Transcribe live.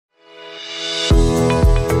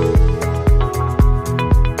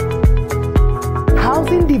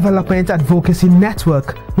Development Advocacy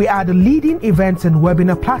Network, we are the leading events and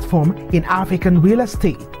webinar platform in African real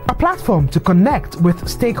estate, a platform to connect with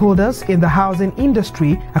stakeholders in the housing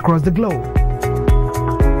industry across the globe.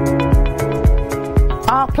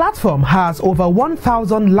 Our platform has over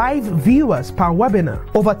 1,000 live viewers per webinar,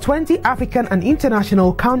 over 20 African and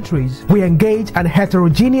international countries. We engage a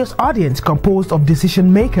heterogeneous audience composed of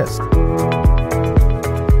decision makers.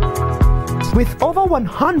 With over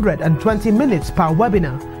 120 minutes per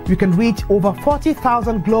webinar, you can reach over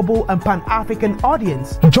 40,000 global and Pan-African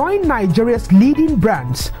audience. Join Nigeria's leading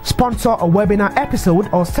brands, sponsor a webinar episode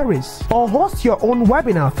or series, or host your own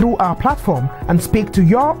webinar through our platform and speak to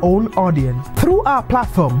your own audience. Through our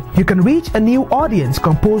platform, you can reach a new audience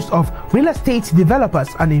composed of real estate developers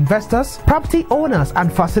and investors, property owners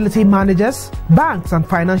and facility managers, banks and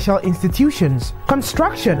financial institutions,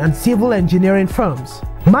 construction and civil engineering firms,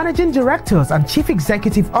 managing directors and chief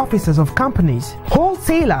executive officers of companies,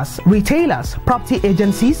 wholesalers, retailers, property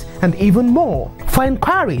agencies, and even more. For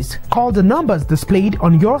inquiries, call the numbers displayed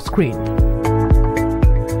on your screen.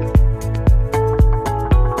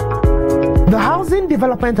 The Housing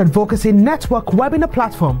Development Advocacy Network webinar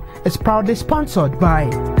platform is proudly sponsored by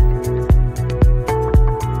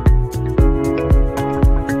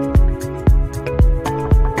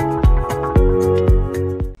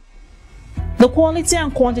The quality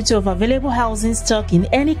and quantity of available housing stock in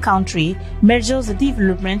any country measures the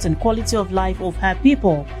development and quality of life of her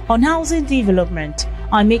people. On housing development,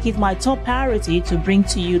 I make it my top priority to bring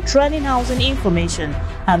to you trending housing information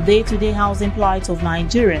and day-to-day housing plight of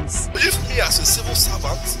Nigerians. If me as a civil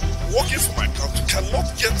servant working for my country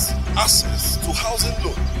cannot get access to housing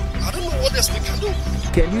loan, I don't know what else we can do.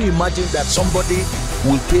 Can you imagine that somebody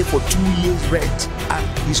will pay for 2 years rent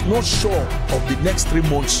and he's not sure of the next 3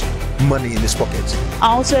 months money in his pocket? I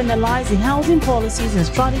also analyze the housing policies and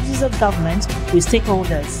strategies of government with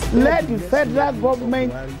stakeholders. Let the federal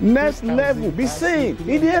government next level be seen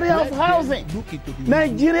in the area of housing.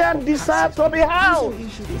 Nigeria deserves to be housed.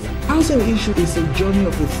 Housing issue is a journey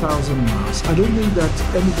of 1,000 miles. I don't think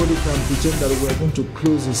that anybody can pretend that we're going to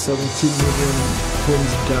close the 17 million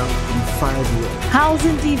homes gap in 5 years.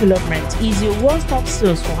 Housing development is your one-stop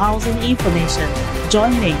source for housing information.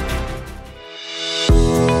 Join me.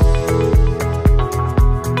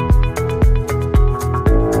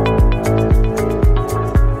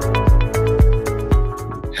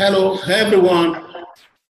 Hello, everyone.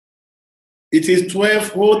 It is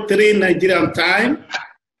 12:03 Nigerian time,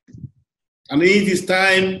 and it is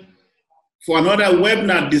time for another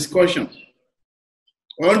webinar discussion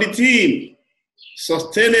on the theme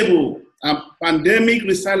Sustainable and Pandemic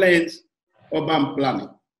Resilient Urban Planning.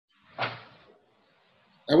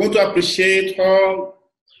 I want to appreciate all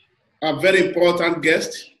our very important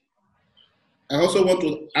guests. I also want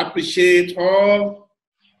to appreciate all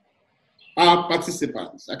our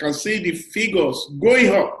participants. I can see the figures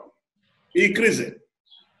going up, increasing.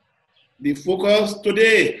 The focus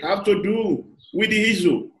today have to do with the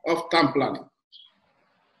issue of town planning.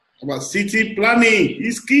 Our city planning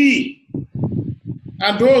is key.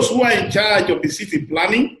 And those who are in charge of the city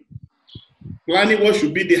planning what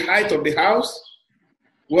should be the height of the house,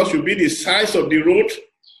 what should be the size of the road,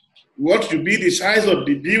 what should be the size of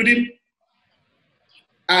the building,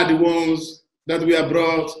 are the ones that we have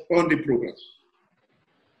brought on the program.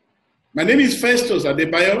 My name is Festus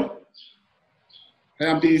Adebayo. I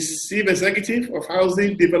am the Chief Executive of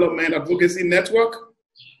Housing Development Advocacy Network.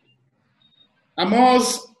 I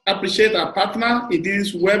must appreciate our partner in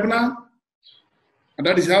this webinar, and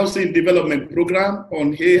that is Housing Development Program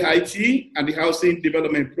on AIT and the Housing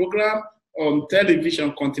Development Program on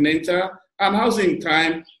Television Continental and Housing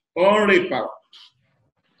Time on Repower.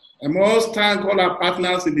 I must thank all our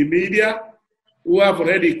partners in the media who have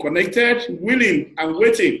already connected, willing and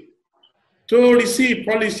waiting to receive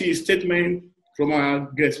policy statement from our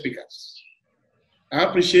guest speakers. I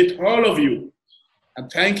appreciate all of you and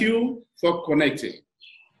thank you for connecting.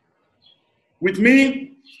 With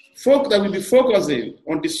me, folks that will be focusing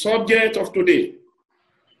on the subject of today.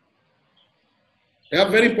 They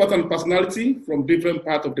have very important personality from different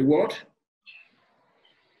parts of the world.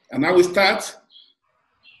 And I will start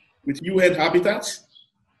with UN Habitat.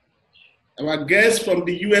 Our guest from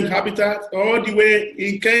the UN Habitat all the way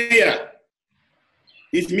in Kenya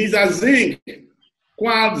is Mr. Zing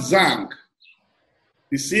Kwal Zhang,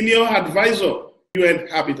 the Senior Advisor, UN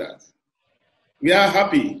Habitat. We are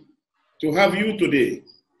happy to have you today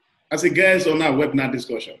as a guest on our webinar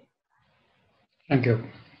discussion. Thank you.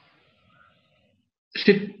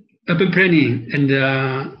 Urban planning and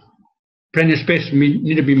planning space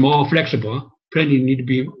need to be more flexible. Planning need to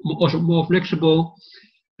be also more flexible.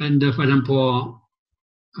 And for example,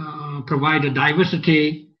 provide a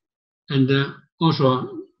diversity and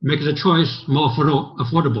also make the choice more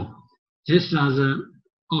affordable. This is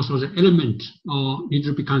also the element or need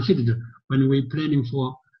to be considered when we're planning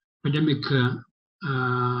for pandemic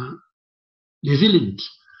resilient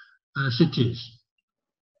cities.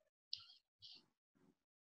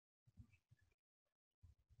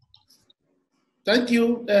 Thank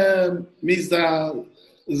you, Mr.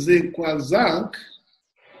 Zekwazank.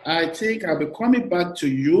 I think I'll be coming back to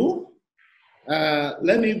you.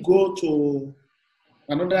 Let me go to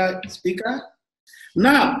another speaker.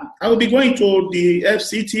 Now, I will be going to the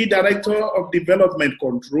FCT Director of Development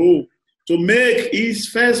Control to make his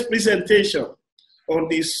first presentation on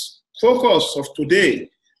this focus of today,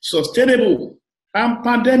 sustainable and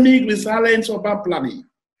pandemic resilient urban planning,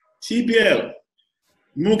 TPL,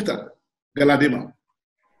 Mukta Galadima.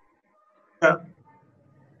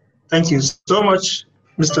 Thank you so much,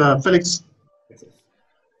 Mr. Felix.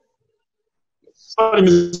 Sorry,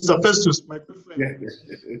 Mr. Festus, my good friend.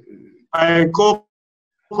 I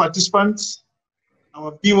co-participants,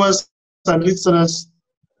 our viewers and listeners,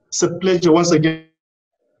 it's a pleasure once again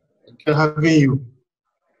having you.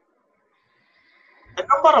 A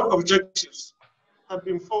number of objectives have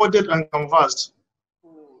been forwarded and canvassed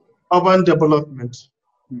for urban development.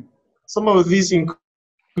 Some of these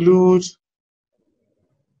include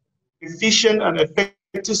efficient and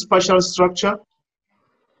effective spatial structure,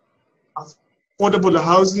 affordable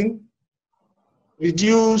housing,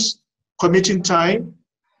 reduce commuting time,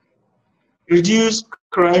 reduce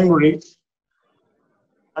crime rate,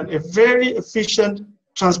 and a very efficient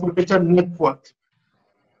transportation network.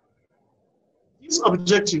 These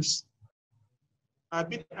objectives are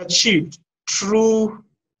being achieved through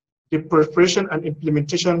the preparation and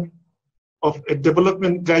implementation of a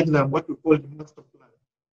development guideline, what we call the master plan.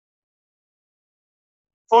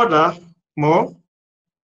 Furthermore,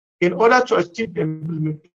 in order to achieve the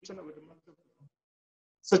implementation of the master plan,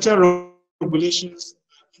 certain regulations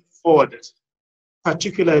forwarded,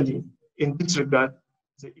 particularly in this regard,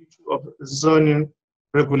 the issue of zoning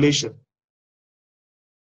regulation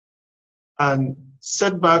and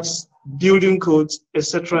setbacks, building codes,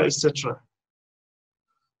 etc., etc.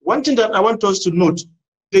 One thing that I want us to note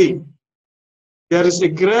today, there is a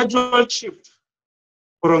gradual shift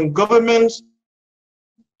from government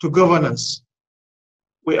to governance.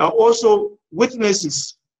 We are also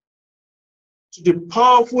witnesses to the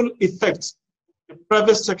powerful effects of the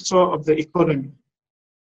private sector of the economy.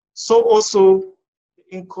 So also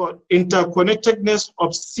the interconnectedness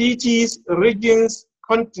of cities, regions,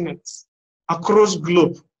 continents across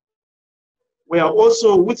globe. We are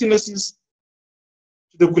also witnesses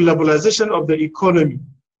to the globalization of the economy.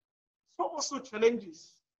 So also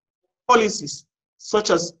challenges, policies such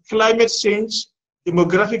as climate change,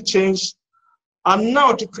 demographic change, and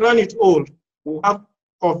now to crown it all, we have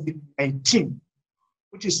COVID-19,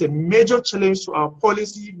 which is a major challenge to our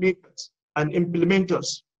policy makers and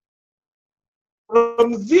implementers.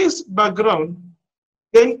 From this background,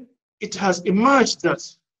 then it has emerged that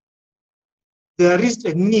there is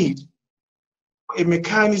a need for a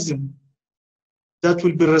mechanism that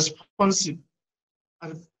will be responsive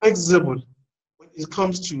and flexible when it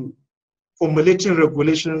comes to formulating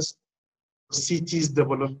regulations for cities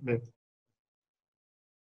development.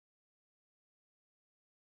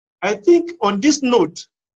 I think on this note,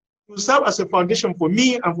 it will serve as a foundation for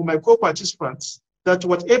me and for my co-participants that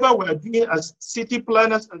whatever we are doing as city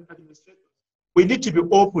planners and administrators, we need to be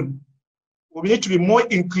open, we need to be more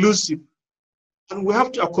inclusive, and we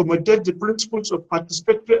have to accommodate the principles of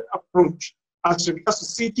participatory approach as regards to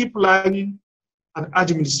city planning and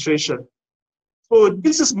administration. So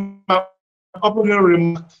this is my opening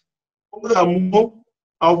remark.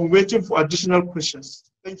 I'll be waiting for additional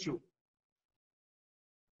questions. Thank you.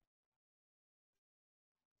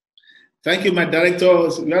 Thank you, my director.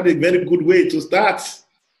 You had a very good way to start.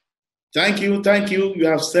 Thank you, thank you. You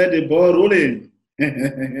have set the ball rolling.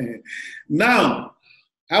 Now,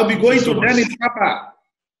 I'll be going to Dennis Papa.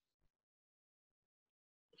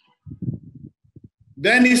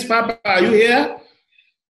 Dennis Papa, are you here?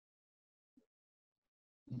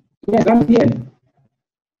 Yes, I'm here.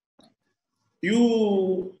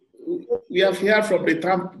 We have heard from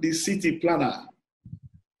the city planner.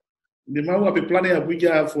 The man who have been planning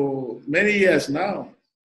Abuja for many years now.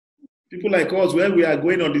 People like us, when we are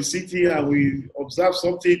going on the city and we observe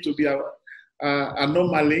something to be an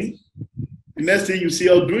anomaly, the next thing you see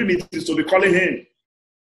us doing it is to be calling him.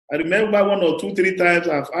 I remember 1 or 2, 3 times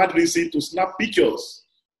I've had reason to snap pictures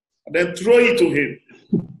and then throw it to him.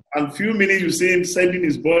 And few minutes you see him sending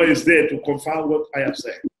his boys there to confirm what I have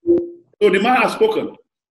said. So the man has spoken.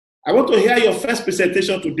 I want to hear your first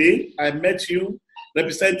presentation today. I met you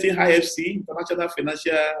representing IFC, International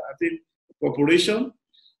Financial Corporation,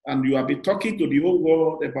 and you have been talking to the whole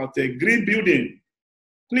world about green building.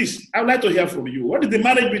 Please, I would like to hear from you. What is the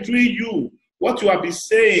marriage between you, what you have been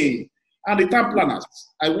saying, and the town planners?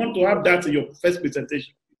 I want to have that in your first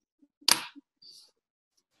presentation.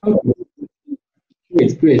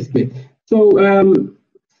 Great. So,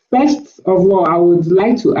 first of all, I would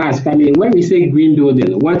like to ask, when we say green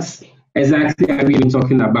building, what exactly are we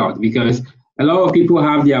talking about? Because a lot of people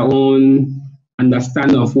have their own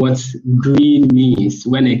understanding of what green means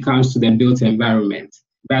when it comes to the built environment.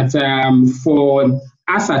 But for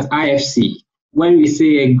us at IFC, when we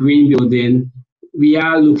say a green building, we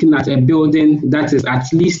are looking at a building that is at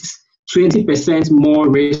least 20% more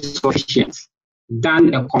resource efficient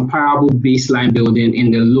than a comparable baseline building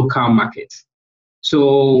in the local market.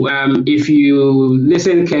 So if you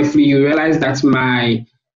listen carefully, you realize that my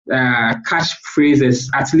catchphrase is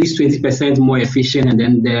at least 20% more efficient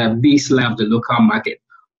than the baseline of the local market.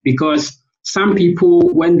 Because some people,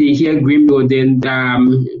 when they hear green building,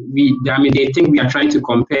 they think we are trying to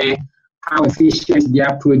compare how efficient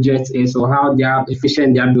their project is or how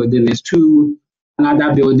efficient their building is to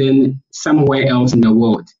another building somewhere else in the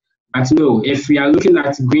world. But no, if we are looking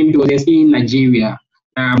at green buildings in Nigeria,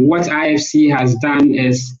 what IFC has done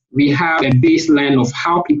is we have a baseline of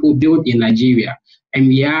how people build in Nigeria, and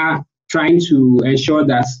we are trying to ensure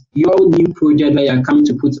that your new project that you are coming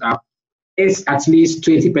to put up is at least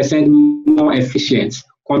 20% more efficient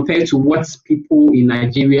compared to what people in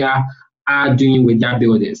Nigeria are doing with their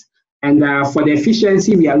buildings. And for the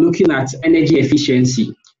efficiency, we are looking at energy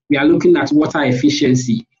efficiency, we are looking at water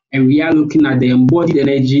efficiency, and we are looking at the embodied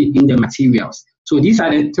energy in the materials. So these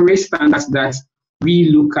are the three standards that we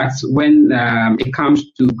look at when it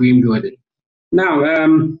comes to green building. Now,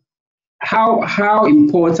 how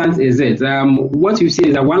important is it? What you see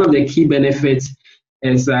is that one of the key benefits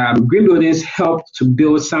is green buildings help to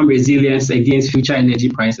build some resilience against future energy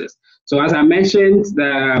prices. So as I mentioned,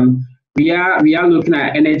 we are looking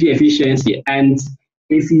at energy efficiency, and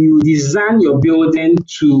if you design your building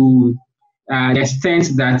to the extent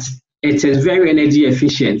that it is very energy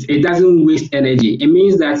efficient, it doesn't waste energy. It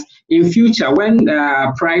means that in future, when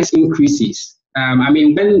price increases,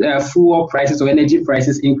 when fuel prices or energy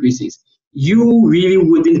prices increases, you really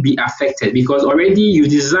wouldn't be affected because already you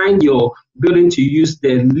designed your building to use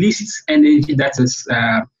the least energy that is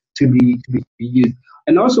to be used.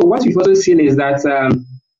 And also what we've also seen is that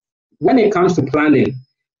when it comes to planning,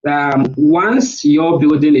 once your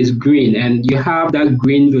building is green and you have that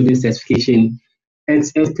green building certification,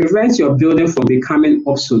 it prevents your building from becoming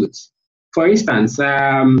obsolete. For instance,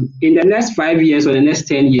 in the next 5 years or the next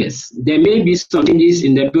 10 years, there may be some changes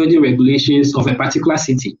in the building regulations of a particular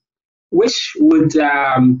city, which would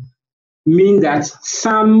mean that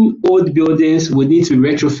some old buildings would need to be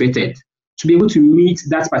retrofitted to be able to meet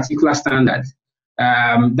that particular standard.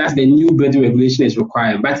 That's the new building regulation is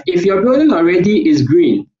requiring. But if your building already is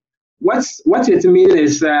green, what it means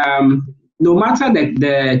is no matter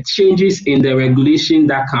the changes in the regulation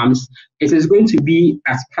that comes, it is going to be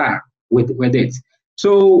at par with it.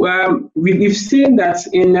 So we've seen that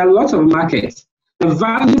in a lot of markets, the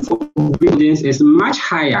value for buildings is much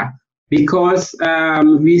higher because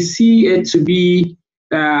we see it to be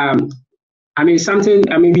we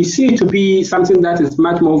see it to be something that is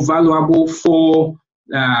much more valuable for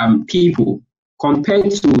people compared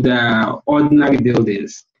to the ordinary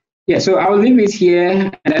buildings. Yeah, so I'll leave it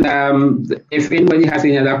here, and then if anybody has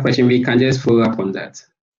any other question, we can just follow up on that.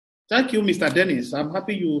 Thank you, Mr. Dennis. I'm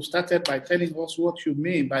happy you started by telling us what you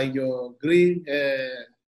mean by your green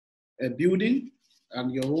building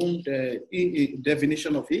and your own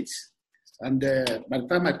definition of it. And by the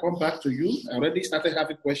time I come back to you, I already started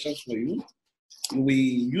having questions for you. We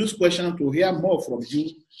use questions to hear more from you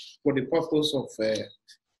for the purpose of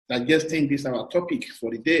digesting this our topic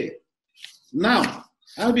for the day. Now,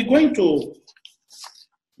 I'll be going to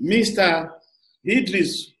Mr.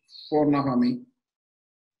 Idris for Nahami.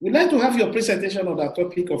 We'd like to have your presentation on the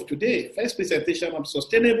topic of today. First presentation on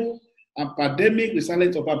sustainable and pandemic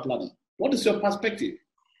resilient urban planning. What is your perspective?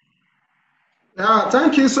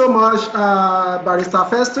 Thank you so much, Barrister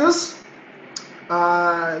Festus.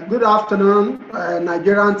 Good afternoon,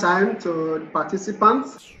 Nigerian time to the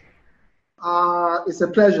participants. It's a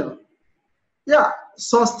pleasure. Yeah,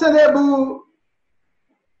 sustainable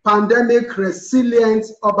pandemic resilient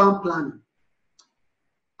urban planning.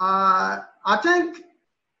 I think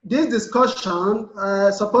this discussion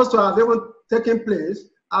is supposed to have even taken place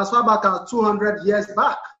as far back as 200 years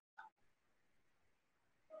back.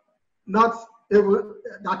 Not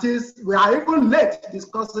that is, we are even late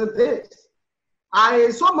discussing this. I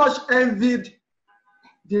so much envied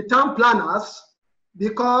the town planners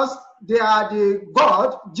because they are the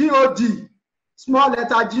God, G-O-D, small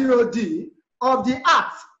letter G-O-D, of the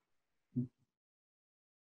earth.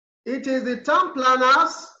 It is the town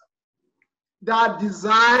planners that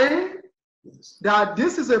design that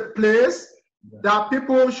this is a place that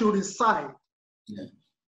people should reside. Yeah.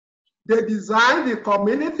 They design the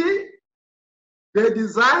community, they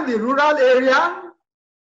design the rural area,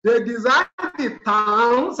 they design the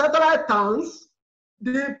towns, satellite towns,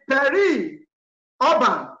 the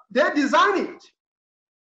peri-urban, they design it.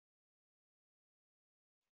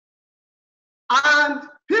 And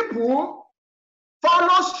people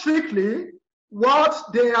follow strictly what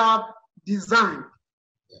they have designed.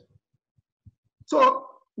 So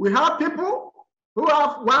we have people who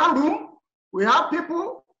have 1 room, we have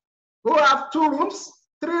people who have 2 rooms,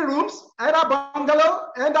 3 rooms, either bungalow,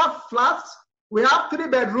 either flats, we have 3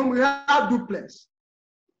 bedrooms, we have duplex.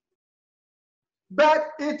 But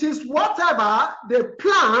it is whatever they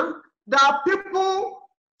plan that people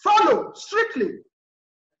follow strictly.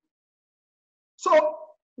 So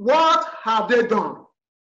what have they done?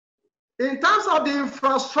 In terms of the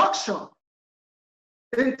infrastructure,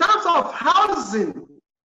 in terms of housing,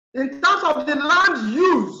 in terms of the land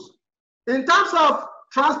use, in terms of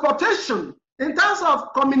transportation, in terms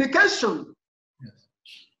of communication,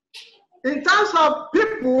 in terms of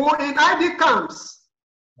people in ID camps,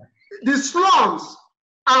 the slums,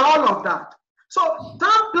 and all of that. So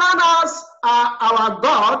town planners are our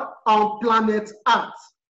God on planet Earth.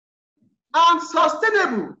 And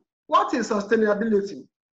sustainable, what is sustainability?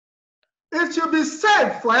 It should be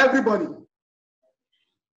safe for everybody.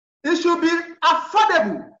 It should be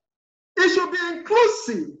affordable. It should be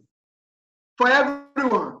inclusive for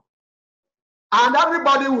everyone. And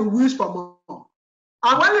everybody will wish for more.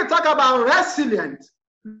 And when you talk about resilience,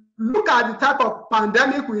 look at the type of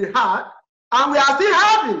pandemic we had, and we are still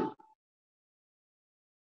having.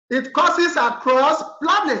 It causes across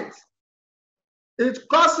planets. It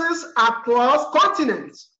causes across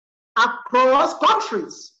continents, across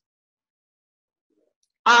countries.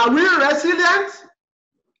 Are we resilient?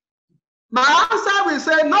 My answer will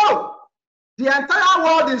say no. The entire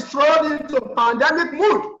world is thrown into pandemic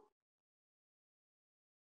mood,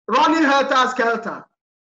 running helter-skelter.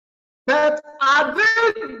 But I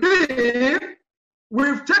believe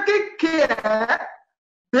we've taken care,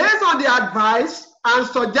 based on the advice and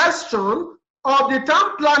suggestion of the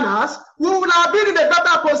town planners, who would have been in a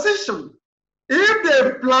better position if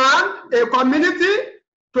they plan a community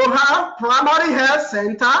to have primary health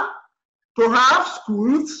center, to have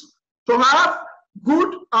schools, to have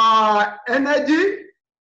good energy,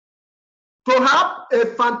 to have a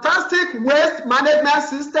fantastic waste management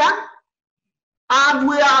system, and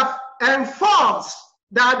we have enforced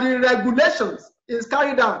that the regulations is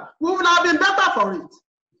carried out. We would have been better for it.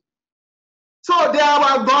 So they are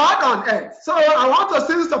our God on earth. So I want to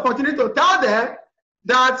seize this opportunity to tell them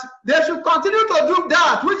that they should continue to do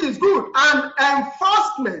that, which is good, and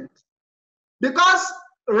enforcement. Because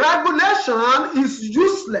regulation is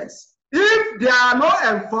useless if there are no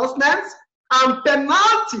enforcement and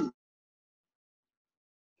penalty.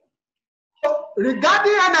 So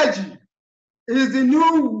regarding energy, is the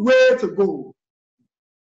new way to go.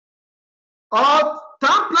 All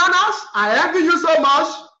town planners, I envy you so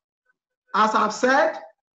much. As I've said,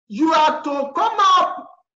 you are to come up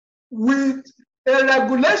with a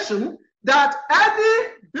regulation that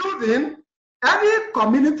any building, any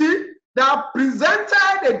community that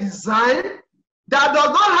presented a design that does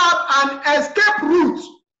not have an escape route.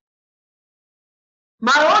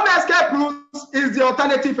 My own escape route is the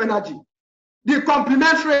alternative energy, the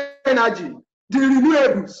complementary energy, the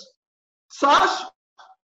renewables. Such,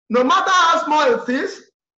 no matter how small it is,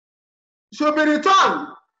 should be returned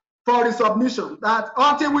for resubmission. That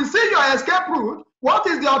until we see your escape route, what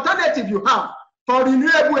is the alternative you have for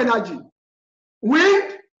renewable energy?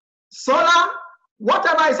 Wind, solar,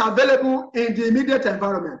 whatever is available in the immediate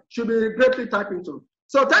environment should be greatly tapped into.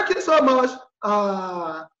 So thank you so much,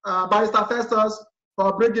 Barrister Festus,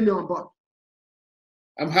 for bringing me on board.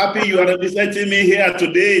 I'm happy you are representing me here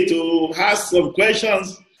today to ask some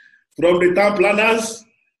questions from the town planners.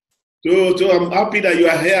 I'm happy that you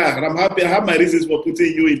are here, and I'm happy I have my reasons for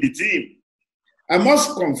putting you in the team. I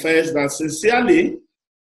must confess that sincerely,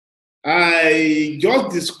 I just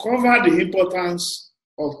discovered the importance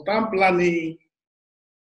of town planning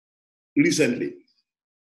recently.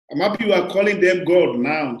 I'm happy you are calling them God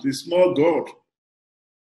now, the small God.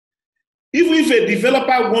 Even if a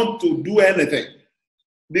developer wants to do anything,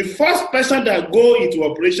 the first person that go into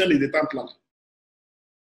operation is the town planner.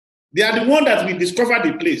 They are the one that will discover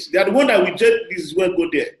the place. They are the one that will say, this is where go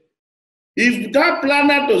there. If that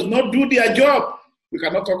planner does not do their job, we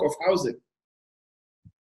cannot talk of housing.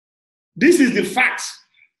 This is the fact.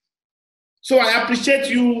 So I appreciate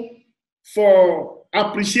you for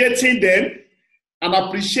appreciating them and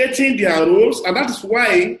appreciating their roles. And that is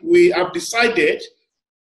why we have decided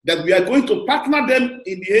that we are going to partner them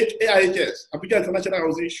in the AIHS, Abuja International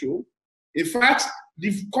Housing Show. In fact,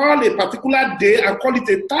 they've called a particular day, I call it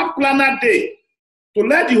a town planner day, to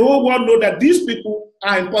let the whole world know that these people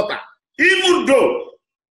are important. Even though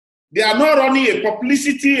they are not running a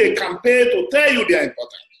publicity, a campaign to tell you they are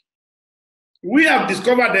important. We have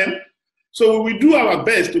discovered them, so we will do our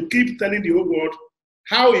best to keep telling the whole world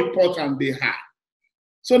how important they are.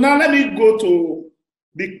 So now let me go to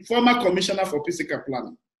the former commissioner for physical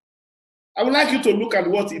planning. I would like you to look at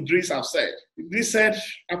what Idris has said. Idris said,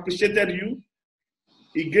 appreciated you.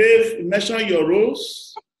 He mentioned your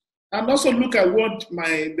roles, and also look at what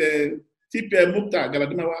the TPM Mukta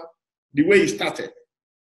Galadinawa, the way he started.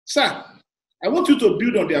 Sir, I want you to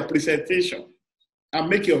build on their presentation and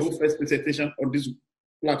make your whole first presentation on this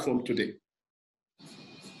platform today.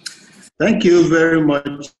 Thank you very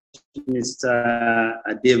much, Mr.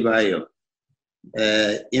 Adebayo.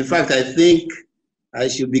 In fact, I think I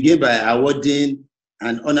should begin by awarding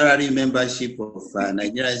an honorary membership of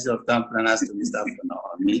Nigerian Institute of Town Planners to Mr.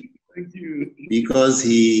 Funahami. Thank you. Because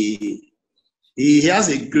he has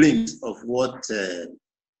a glimpse of what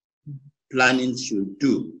planning should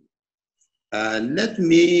do. Let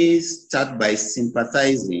me start by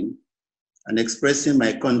sympathizing and expressing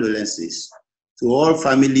my condolences to all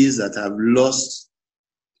families that have lost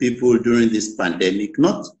people during this pandemic,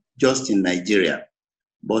 not just in Nigeria,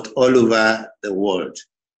 but all over the world.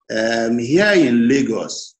 Here in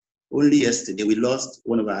Lagos, only yesterday, we lost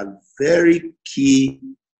one of our very key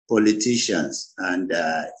politicians and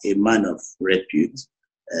a man of repute,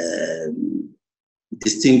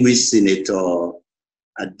 distinguished Senator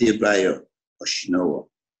Adebayo Oshinowo.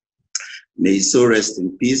 May his soul rest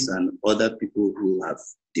in peace, and other people who have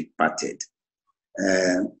departed.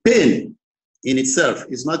 Pain in itself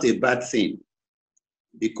is not a bad thing,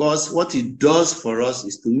 because what it does for us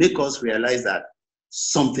is to make us realize that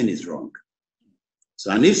something is wrong.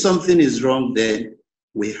 So, and if something is wrong, then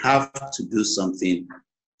we have to do something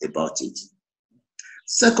about it.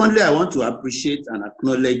 Secondly, I want to appreciate and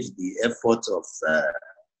acknowledge the effort of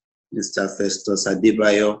Mr. Festus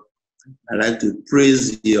Adebayo. I'd like to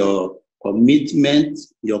praise your commitment,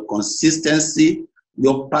 your consistency,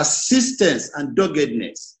 your persistence and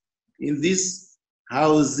doggedness in this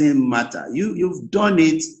housing matter. You've done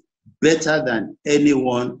it better than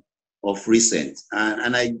anyone of recent.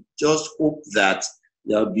 And I just hope that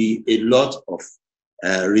there'll be a lot of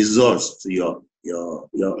results to your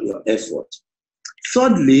effort.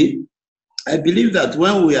 Thirdly, I believe that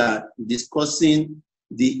when we are discussing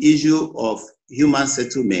the issue of human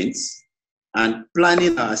settlements and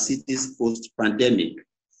planning our cities post-pandemic,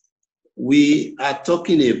 we are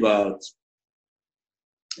talking about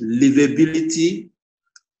livability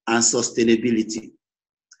and sustainability.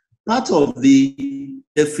 Part of the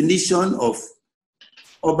definition of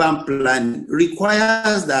urban planning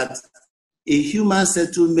requires that a human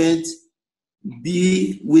settlement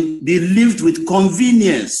be lived with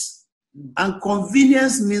convenience. And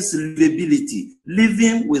convenience means livability,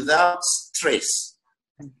 living without stress.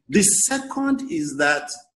 The second is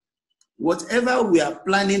that whatever we are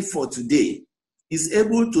planning for today is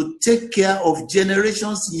able to take care of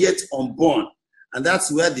generations yet unborn. And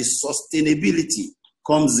that's where the sustainability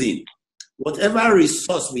comes in. Whatever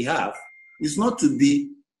resource we have is not to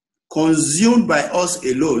be consumed by us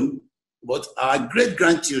alone, but our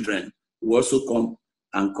great-grandchildren will also come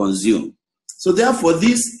and consume. So therefore,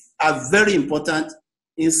 these are very important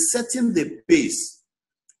in setting the pace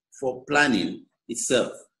for planning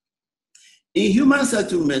itself. In human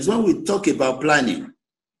settlements, when we talk about planning,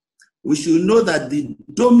 we should know that the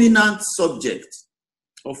dominant subject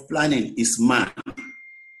of planning is man,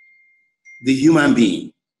 the human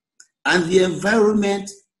being, and the environment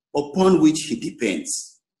upon which he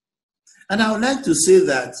depends. And I would like to say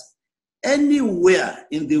that anywhere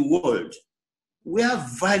in the world where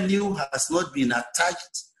value has not been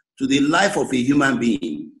attached to the life of a human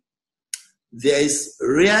being, there is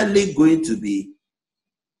rarely going to be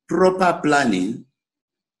proper planning,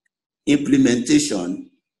 implementation,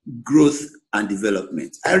 growth, and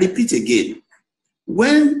development. I repeat again,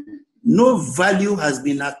 when no value has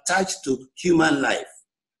been attached to human life,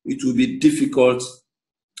 it will be difficult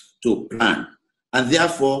to plan. And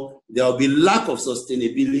therefore, there will be lack of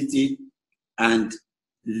sustainability and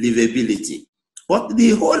livability. But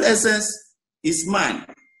the whole essence is man.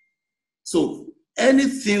 So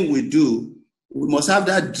anything we do, we must have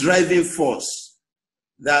that driving force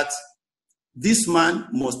that this man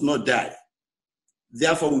must not die.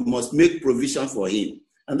 Therefore, we must make provision for him.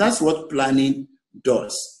 And that's what planning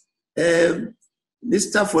does. Mr.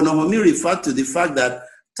 Fonohomi referred to the fact that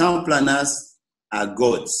town planners are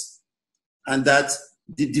gods and that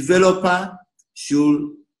the developer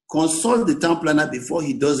should consult the town planner before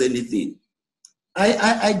he does anything.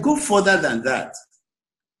 I go further than that.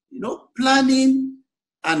 Planning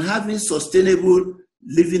and having sustainable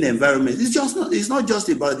living environment, it's not just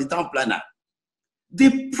about the town planner.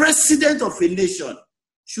 The president of a nation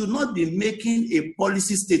should not be making a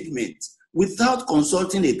policy statement without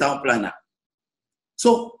consulting a town planner.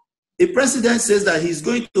 So a president says that he's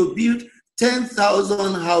going to build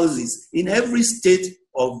 10,000 houses in every state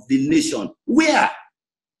of the nation. Where?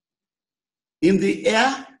 In the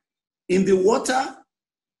air? In the water?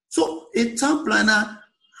 So a town planner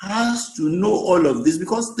has to know all of this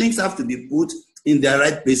because things have to be put in their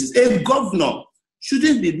right places. A governor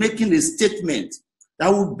shouldn't be making a statement that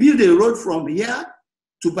will build a road from here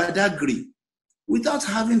to Badagry without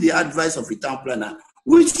having the advice of a town planner.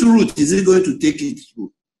 Which route is he going to take it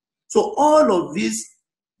through? So all of this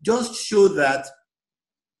just show that,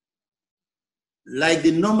 like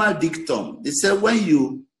the normal dictum, they say when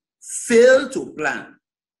you fail to plan,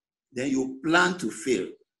 then you plan to fail.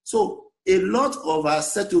 So a lot of our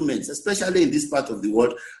settlements, especially in this part of the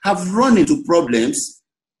world, have run into problems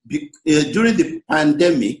during the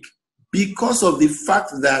pandemic because of the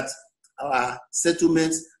fact that our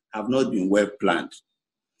settlements have not been well planned.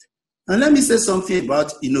 And let me say something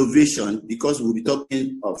about innovation, because we'll be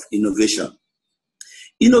talking of innovation.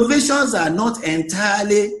 Innovations are not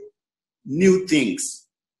entirely new things.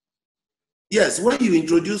 Yes, when you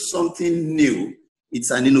introduce something new,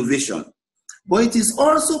 it's an innovation. But it is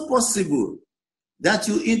also possible that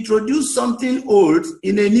you introduce something old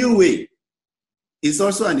in a new way. It's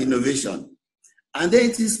also an innovation. And then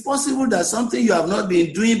it is possible that something you have not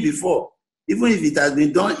been doing before, even if it has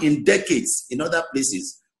been done in decades in other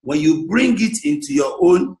places, when you bring it into your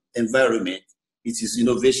own environment, it is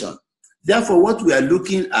innovation. Therefore, what we are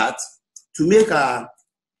looking at to make our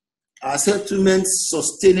settlements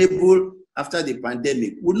sustainable after the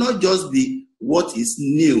pandemic would not just be what is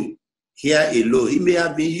new here alone. It may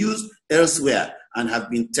have been used elsewhere and have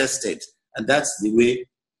been tested, and that's the way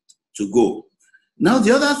to go. Now,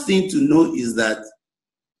 the other thing to know is that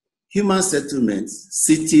human settlements,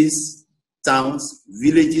 cities, towns,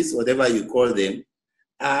 villages, whatever you call them,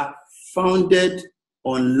 are founded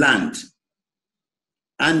on land.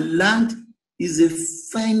 And land is a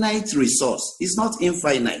finite resource. It's not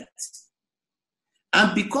infinite.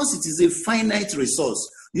 And because it is a finite resource,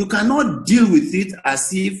 you cannot deal with it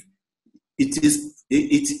as if it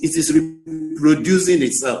is reproducing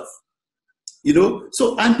itself.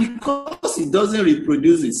 So, and because it doesn't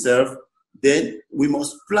reproduce itself, then we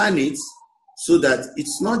must plan it so that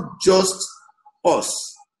it's not just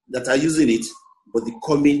us that are using it, but the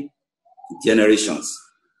coming generations.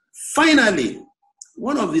 Finally,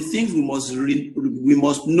 one of the things we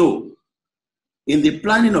must know in the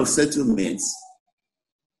planning of settlements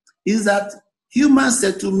is that human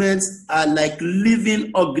settlements are like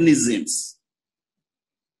living organisms.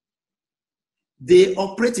 They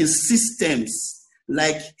operate in systems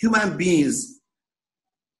like human beings,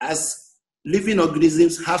 as living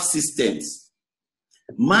organisms have systems.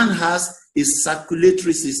 Man has a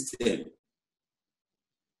circulatory system.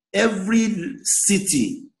 Every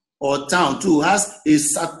city or town too has a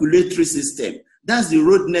circulatory system. That's the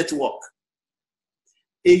road network.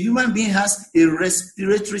 A human being has a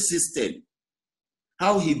respiratory system,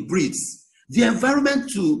 how he breathes. The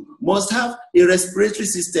environment too must have a respiratory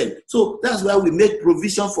system. So that's why we make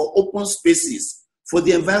provision for open spaces for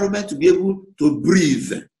the environment to be able to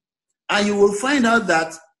breathe. And you will find out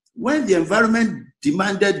that when the environment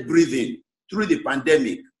demanded breathing through the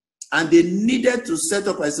pandemic, and they needed to set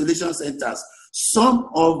up isolation centers, some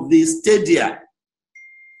of the stadia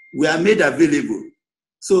were made available.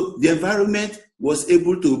 So the environment was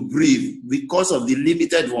able to breathe because of the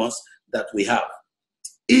limited ones that we have.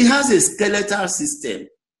 It has a skeletal system,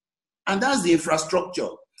 and that's the infrastructure.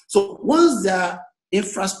 So once the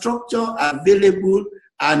infrastructure available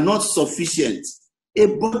are not sufficient, a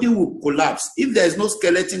body will collapse. If there is no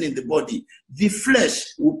skeleton in the body, the flesh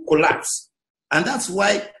will collapse. And that's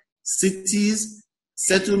why cities,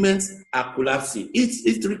 settlements are collapsing.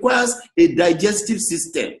 It requires a digestive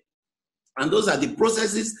system. And those are the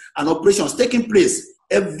processes and operations taking place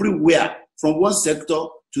everywhere from one sector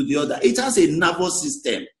to the other. It has a nervous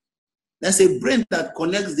system. There's a brain that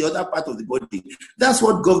connects the other part of the body. That's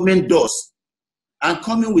what government does. and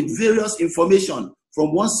coming with various information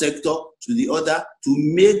from one sector to the other to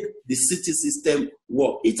make the city system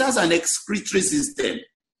work. It has an excretory system,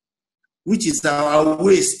 which is our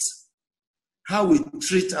waste, how we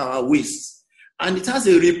treat our waste. And it has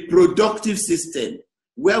a reproductive system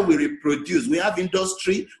where we reproduce. We have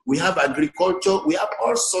industry, we have agriculture, we have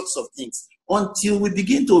all sorts of things, until we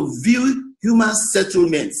begin to view human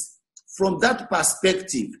settlements from that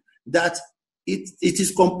perspective, that it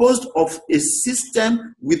is composed of a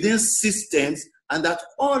system within systems, and that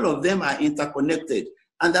all of them are interconnected,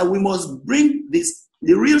 and that we must bring the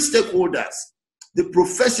real stakeholders, the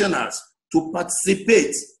professionals, to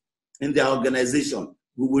participate in their organization.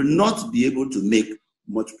 We will not be able to make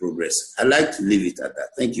much progress. I'd like to leave it at that.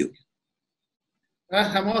 Thank you.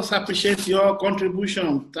 I must appreciate your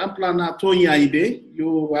contribution. Tamplana Tony Aide,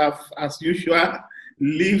 you have, as usual,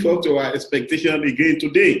 lived up to our expectation again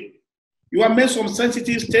today. You have made some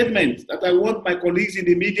sensitive statements that I want my colleagues in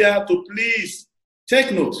the media to please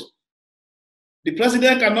take note. The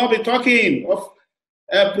president cannot be talking of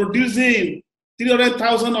producing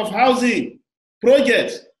 300,000 of housing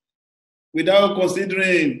projects without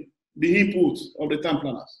considering the input of the town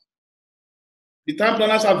planners. The town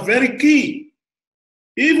planners are very key,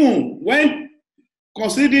 even when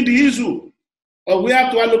considering the issue of where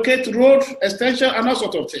to allocate road extension and all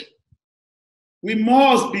sorts of things. We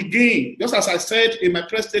must begin, just as I said in my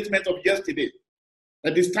press statement of yesterday,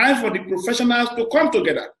 that it's time for the professionals to come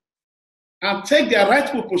together and take their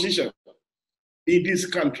rightful position in this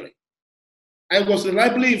country. I was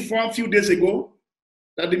reliably informed a few days ago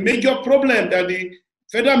that the major problem that the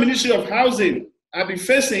Federal Ministry of Housing have been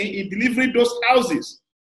facing in delivering those houses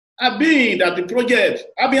have been that the project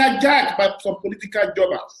have been hijacked by some political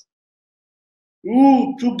jobbers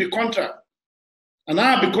who took the contract and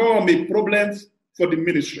now become a problem for the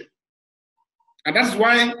ministry. And that's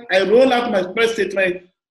why I roll out my press statement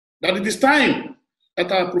that it is time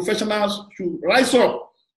that our professionals should rise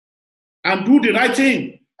up and do the right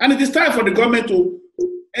thing. And it is time for the government to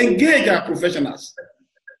engage our professionals.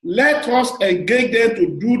 Let us engage them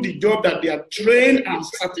to do the job that they are trained and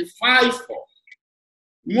certified for.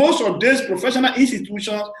 Most of these professional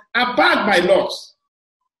institutions are backed by laws.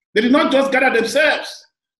 They did not just gather themselves.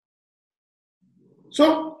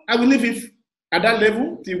 So I will leave it at that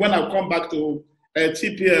level till when I come back to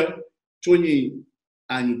TPL, Tony,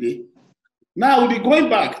 and Ide. Now we'll be going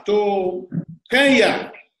back to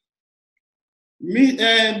Kenya.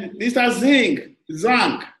 Mr.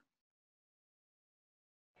 Zhang.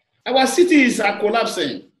 Our cities are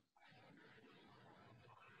collapsing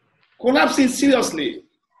seriously.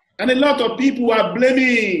 And a lot of people are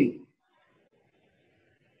blaming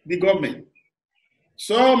the government.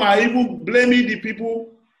 Some are even blaming the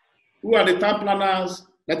people who are the town planners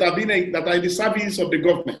that are in the service of the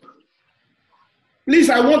government. Please,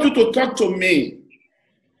 I want you to talk to me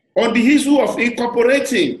on the issue of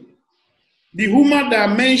incorporating the human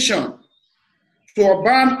dimension to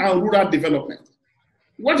urban and rural development.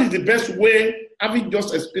 What is the best way, having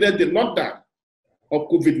just experienced the lockdown of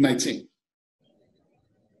COVID-19?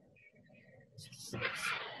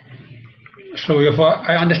 So if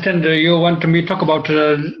I understand, you want me to talk about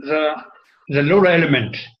the rural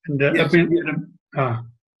element.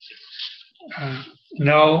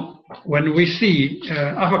 Now, when we see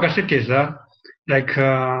Africa cities like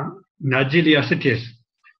Nigeria cities,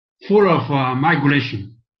 full of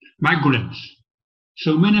migrants.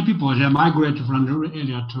 So many people, they migrate from the rural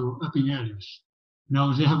area to urban areas.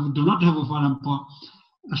 Now they do not have, for example,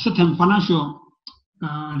 certain financial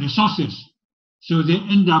resources. So they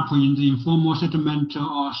end up in the informal settlement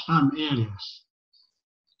or slum areas.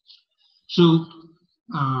 So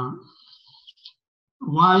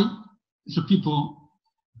why the people,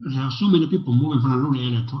 there are so many people moving from the rural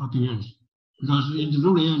area to urban areas? Because in the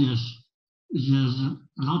rural areas, there's a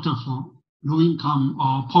lot of low income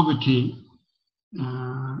or poverty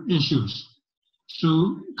issues.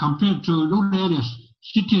 So compared to rural areas,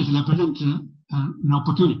 cities represent an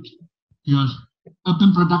opportunity because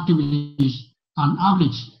urban productivity is on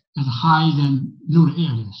average is higher than rural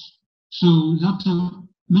areas. So that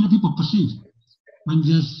many people perceive when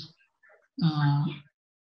there's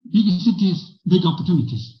bigger cities, big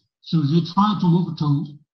opportunities. So they try to move to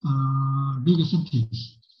bigger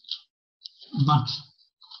cities. But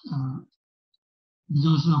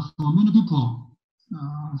because for many people,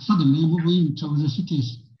 suddenly moving into the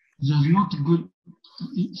cities, there's not good,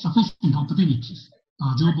 sufficient opportunities,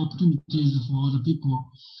 job opportunities for the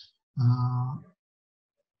people,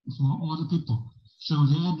 for all the people. So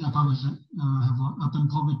they end up have urban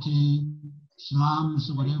poverty,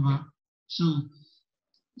 slums, whatever. So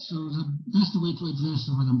So the best way to address,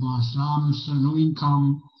 for example, slums, low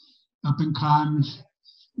income, urban crimes,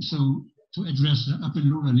 so to address the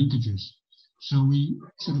urban-rural linkages. So we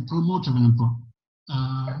should promote, for example,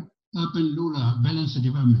 urban-rural balanced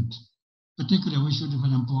development. Particularly, we should, for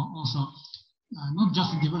example, also not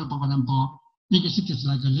just develop, for example, big cities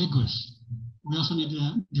like Lagos. We also need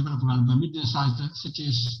to develop mid-sized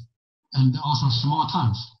cities and also small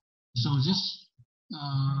towns. So this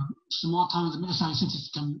small towns, mid-sized cities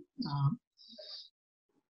can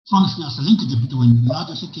function as a linkage between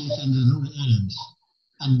larger cities and the rural areas,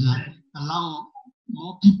 and allow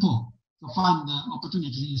more people to find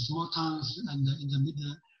opportunities in small towns and in the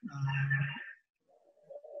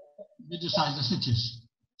mid-sized cities.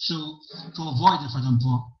 So to avoid, for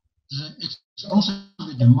example, the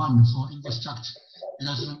explosive demand for infrastructure,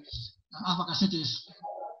 because African cities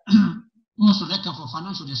also lack of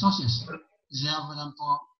financial resources. They have, for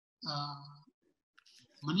example,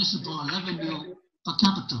 municipal revenue per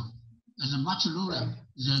capita is much lower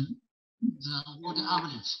than the world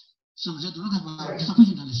average. So they do not have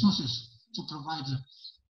sufficient resources to provide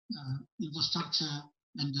infrastructure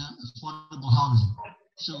and affordable housing.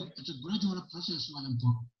 So it's a gradual process, for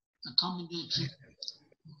example, accommodate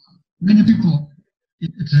many people at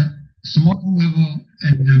a small level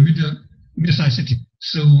and mid-sized city.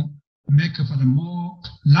 So make for the more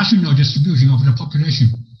national distribution of the population.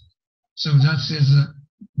 So that is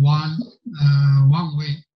one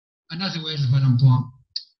way. Another way is, for example,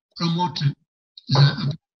 promote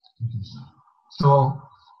the. So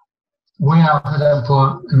we are, for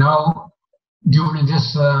example, now during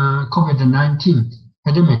this COVID-19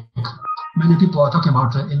 pandemic, many people are talking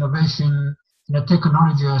about innovation, the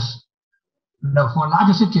technologies. For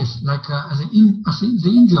larger cities like the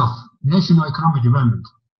engine of national economic development,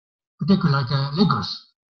 particularly like Lagos,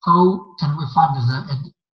 how can we find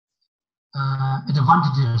the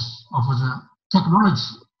advantages of the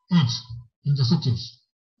technology edge in the cities?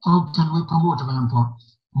 How can we promote, for example,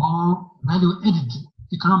 more value-added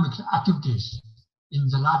economic activities in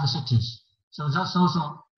the larger cities? So that's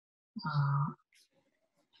also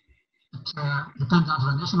depends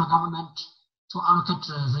on the national government to allocate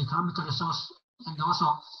the economic resource, and also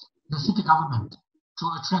the city government to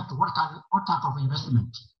attract what type of investment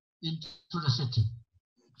into the city.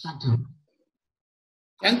 Thank you.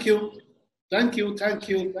 Thank you. Thank you. Thank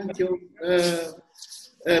you. Thank you,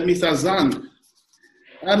 Mr. Zhang.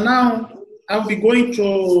 And now I'll be going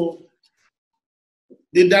to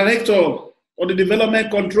the Director of the Development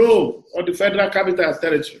Control of the Federal Capital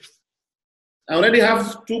Territory. I already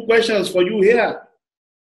have 2 questions for you here,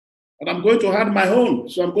 and I'm going to add my own.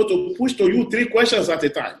 So I'm going to push to you 3 questions at a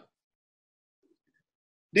time.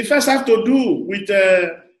 The first has to do with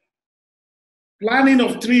planting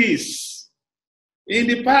of trees. In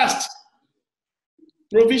the past,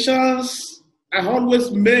 provisions are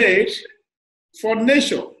always made for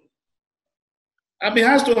nature. I've been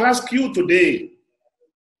asked to ask you today,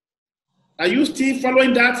 are you still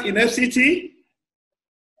following that in FCT?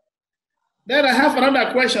 Then I have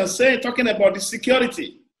another question talking about the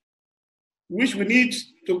security, which we need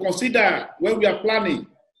to consider when we are planning.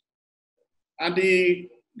 And the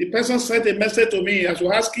person sent a message to me, I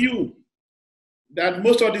should ask you, that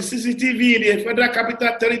most of the CCTV in the Federal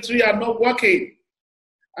Capital Territory are not working.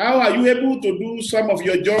 How are you able to do some of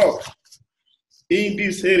your job in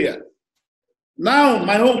this area? Now,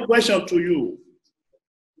 my own question to you.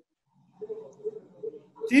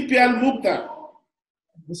 TPL Mukta.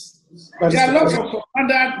 There are lots of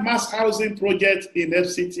standard mass housing projects in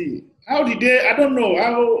FCT. How did they, I don't know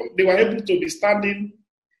how they were able to be standing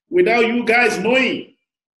without you guys knowing.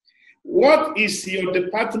 What is your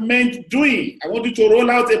department doing? I want you to roll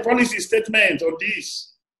out a policy statement on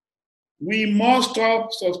this. We must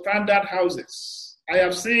stop substandard houses. I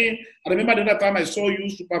have seen, I remember the other time I saw you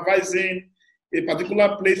supervising a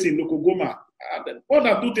particular place in Lokogoma. More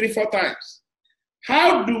than 2, 3, 4 times.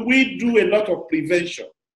 How do we do a lot of prevention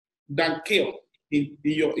than kill in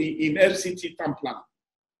FCT town plan?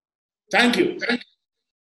 Thank you.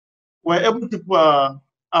 We're able to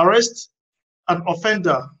arrest an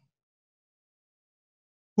offender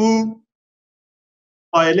who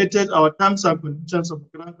violated our terms and conditions of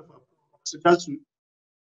grant of regards to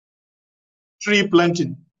tree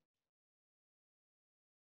planting.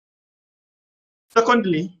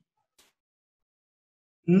 Secondly,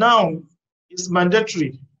 now it's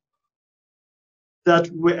mandatory that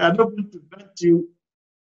we are able to grant you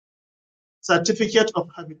certificate of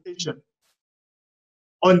habitation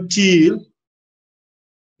until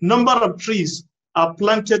number of trees are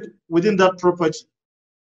planted within that property.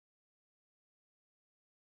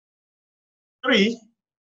 3,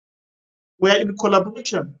 we are in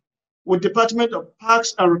collaboration with Department of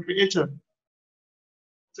Parks and Recreation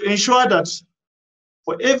to ensure that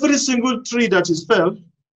for every single tree that is felled,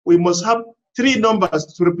 we must have 3 numbers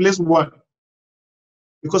to replace 1.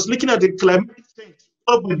 Because looking at the climate change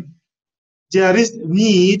globally, there is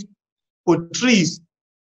need for trees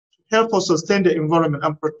to help us sustain the environment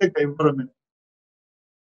and protect the environment.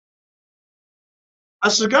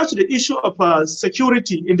 As regards to the issue of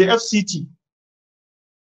security in the FCT,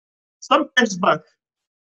 some times back,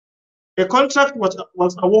 a contract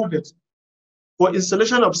was awarded for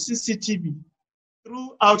installation of CCTV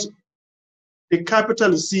throughout the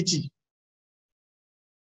capital city.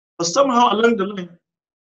 But somehow along the line,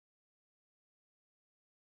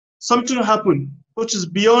 something happened which is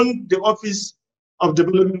beyond the Office of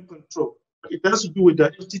Development Control. It has to do with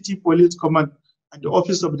the FCT Police Command and the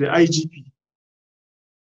Office of the IGP.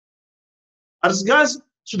 As regards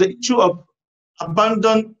to the issue of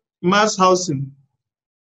abandoned mass housing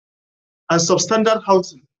and substandard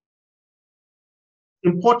housing,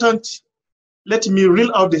 important, let me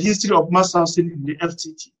reel out the history of mass housing in the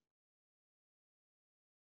FCT.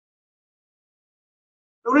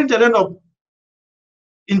 During the reign of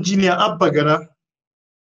Engineer Abbagana,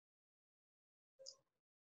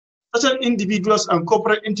 certain individuals and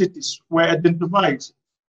corporate entities were identified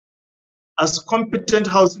as competent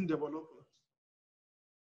housing developers.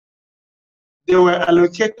 They were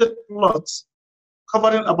allocated plots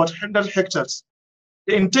covering about 100 hectares.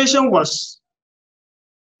 The intention was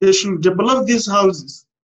they should develop these houses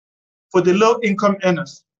for the low-income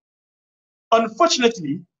earners.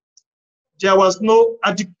 Unfortunately, there was no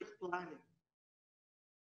adequate planning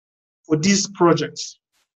for these projects.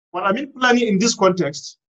 What I mean planning in this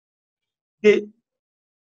context, the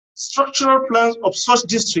structural plans of such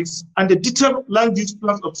districts and the detailed land use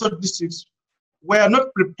plans of such districts were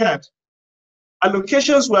not prepared.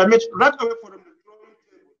 Allocations were made right away from the drawing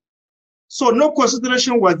table. So no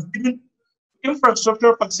consideration was given to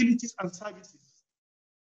infrastructure, facilities, and services.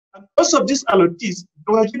 And most of these allottees,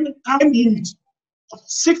 they were given time limits of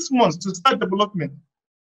 6 months to start development.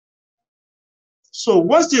 So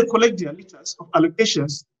once they collect their letters of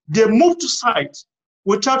allocations, they move to site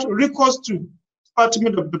without recourse to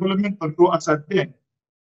Department of Development Control as at then.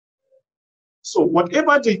 So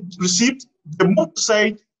whatever they received, they moved to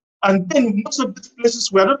site, and then most of these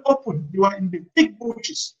places were not open. They were in the big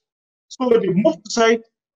bushes. So they moved to site,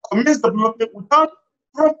 commenced development without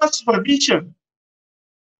proper supervision.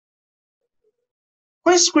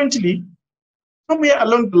 Consequently, somewhere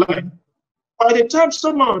along the line, by the time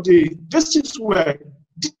some of the districts were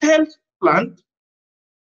detailed planned,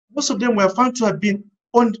 most of them were found to have been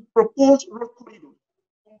on proposed road corridors,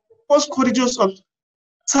 proposed corridors of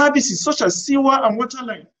services such as sewer and water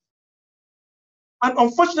line. And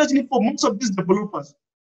unfortunately for most of these developers,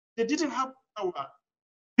 they didn't have our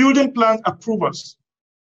building plan approvals.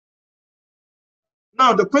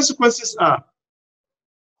 Now the consequences are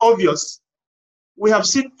obvious. We have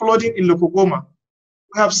seen flooding in Lokogoma.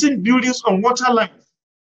 We have seen buildings on water lines.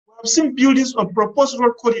 We have seen buildings on proposed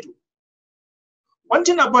road corridor. One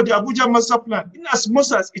thing about the Abuja Master Plan, in as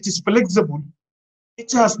much as it is flexible,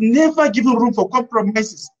 it has never given room for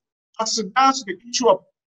compromises as regards the issue of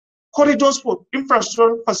corridors for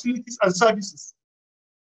infrastructure, facilities, and services.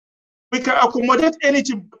 We can accommodate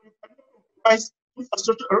anything, but we cannot compromise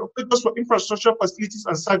infrastructure or corridors for infrastructure, facilities,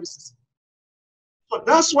 and services. So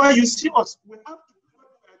that's why you see us, we have to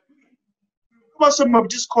cover some of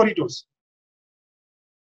these corridors.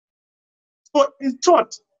 So in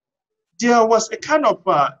short, there was a kind of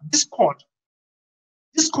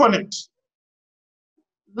disconnect,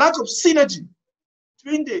 lack of synergy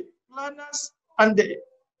between the planners and the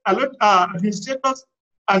administrators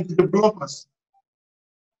and the developers.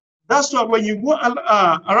 That's why when you go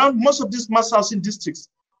around most of these mass housing districts,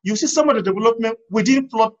 you see some of the development within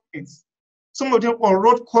floodplains, some of them on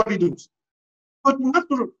road corridors. But we have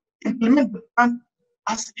to implement the plan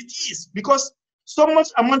as it is, because so much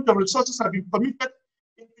amount of resources have been committed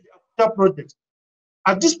into the project.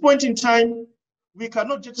 At this point in time, we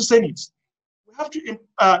cannot jettison it. We have to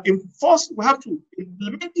enforce, we have to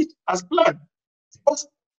implement it as planned. Because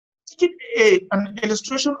taking an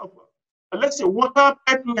illustration of, let's say, water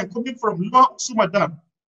pipeline coming from Lower Osuma Dam,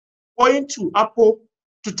 going to Apo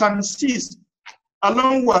to Tansis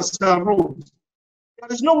along Wasa Road.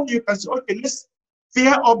 There is no way you can say, okay, let's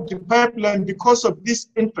fear up the pipeline because of this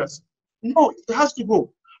interest. No, it has to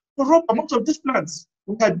go. For most of these plants,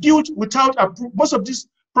 we are built without approval. Most of these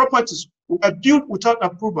properties were built without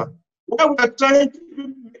approval. Where we are trying to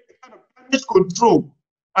make a kind of damage control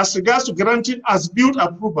as regards to granting as built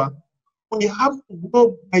approval, we have to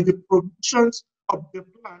go by the provisions of the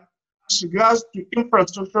plan as regards to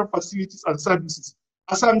infrastructure, facilities, and services.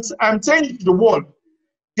 As I'm saying to the world,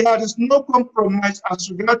 there is no compromise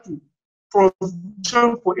as regards to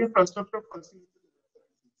provision for infrastructure facilities.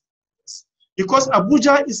 Because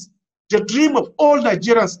Abuja is the dream of all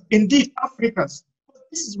Nigerians, indeed Africans.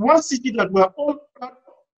 This is one city that we are all proud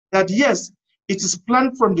of, that yes, it is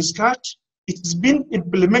planned from the scratch, it has been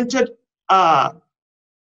implemented,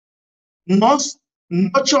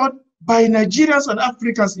 nurtured by Nigerians and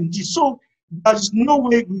Africans indeed. So there is no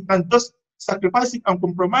way we can just sacrifice it and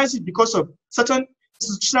compromise it because of certain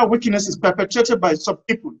institutional weaknesses perpetrated by some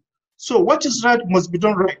people. So what is right must be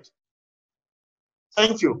done right.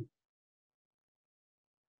 Thank you.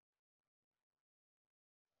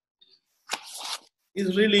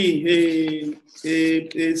 It's really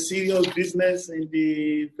a serious business in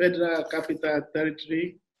the Federal Capital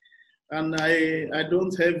Territory. And I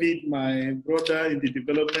don't envy my brother in the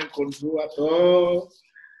development control at all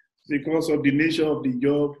because of the nature of the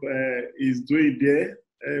job he's doing there.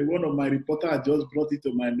 One of my reporters just brought it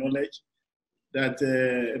to my knowledge that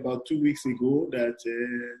about 2 weeks ago that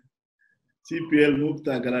TPL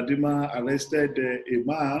Mukta Galadima arrested a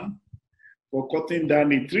man for cutting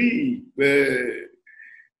down a tree,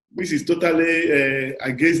 which is totally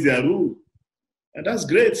against their rule. And that's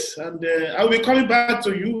great. And I'll be coming back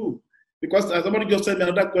to you because as somebody just said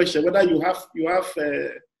another question, whether you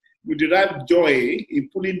derive joy in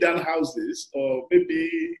pulling down houses, or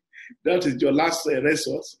maybe that is your last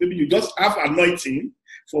resort. Maybe you just have anointing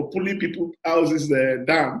for pulling people's houses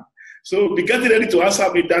down. So be getting ready to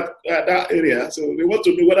answer me that area. So they want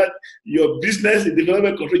to know whether your business in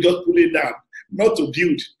development country just pulling down, not to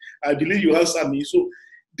build. I believe you answer me. So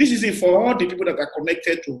this is it for all the people that are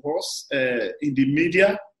connected to us in the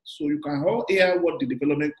media. So you can all hear what the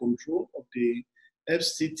development control of the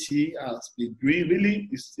FCT has been doing. Really,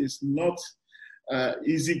 it's not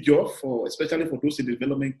easy job especially for those in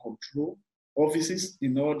development control offices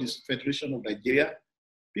in all this Federation of Nigeria.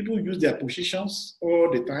 People use their positions all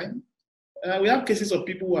the time. We have cases of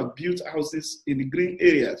people who have built houses in the green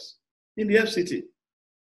areas in the FCT.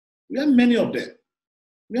 We have many of them.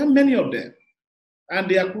 And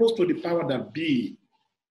they are close to the power that be.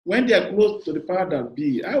 When they are close to the power that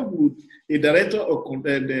be, how would a director or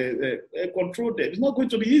control them? It's not going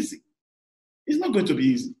to be easy. It's not going to be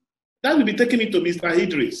easy. That will be taken into Mr.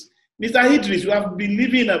 Idris. Mr. Idris, we have been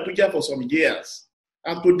living in Abuja for some years.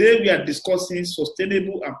 And today we are discussing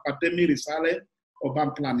sustainable and pandemic resilient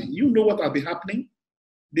urban planning. You know what will be happening?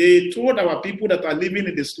 They told our people that are living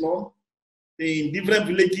in the slum, in different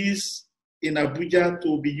villages in Abuja,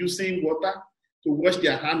 to be using water to wash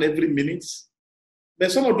their hand every minute.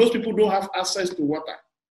 But some of those people don't have access to water.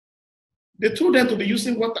 They told them to be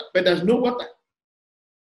using water, but there's no water.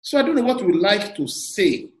 So I don't know what you would like to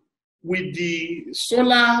say with the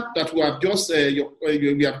solar that we have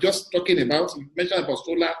just talking about. You mentioned about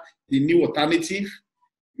solar, the new alternative.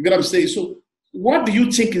 You get what I'm saying? So what do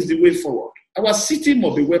you think is the way forward? Our city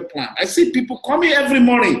must be well planned. I see people coming every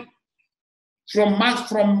morning from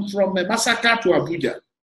Masaka to Abuja.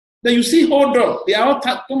 Then you see, hold up,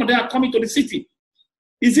 some of them are coming to the city.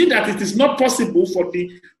 Is it that it is not possible for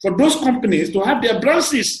those companies to have their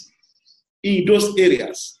branches in those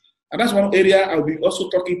areas? And that's one area I'll be also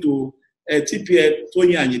talking to TPL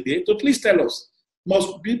Tony Anyede to please tell us,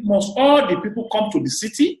 must all the people come to the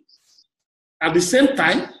city at the same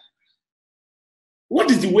time?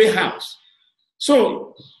 What is the way out?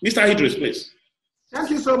 So, Mr. Idris, please.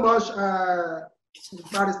 Thank you so much,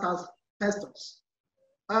 Barrister Festus.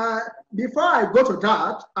 Before I go to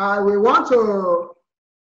that, I will want to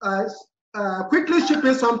quickly chip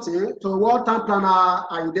in something to what Town Planner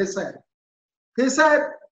Ayinde said. He said,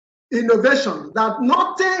 innovation, that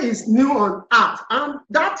nothing is new on earth, and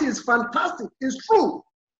that is fantastic. It's true.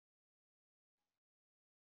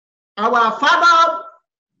 Our fathers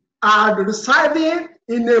are residing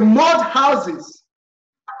in a mud houses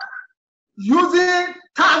using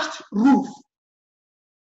thatched roof.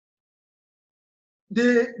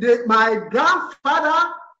 My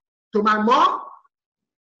grandfather to my mom,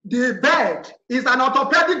 the bed is an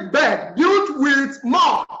orthopedic bed built with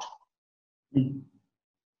mud.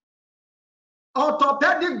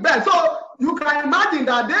 Orthopedic bed. So you can imagine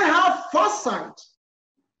that they have foresight.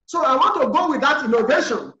 So I want to go with that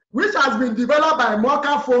innovation, which has been developed by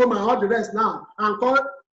Mocha Foam and all the rest now, and called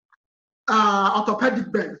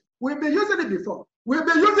orthopedic bed. We've been using it before. We've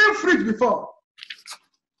been using fridge before.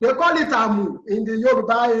 They call it amu in the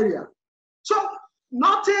Yoruba area. So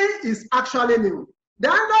nothing is actually new.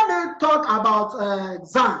 Then let me talk about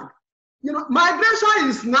Hdan. You know, migration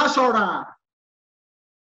is natural.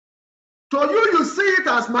 To you, you see it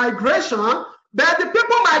as migration But the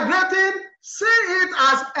people migrating see it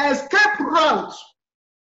as escape route.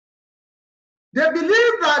 They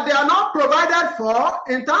believe that they are not provided for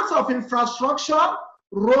in terms of infrastructure,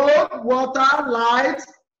 road, water, light,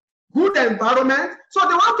 good environment. So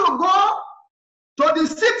they want to go to the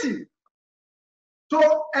city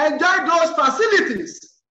to enjoy those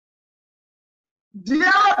facilities,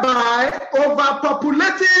 thereby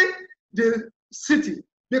overpopulating the city,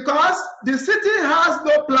 because the city has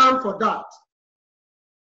no plan for that.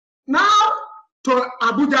 Now to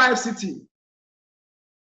Abuja FCT.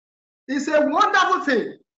 It's a wonderful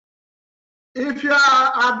thing. If you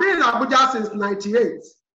have been in Abuja since 98,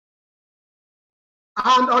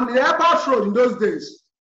 and on the airport road in those days,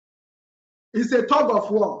 it's a tug of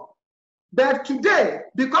war. But today,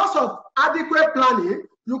 because of adequate planning,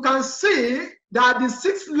 you can see that the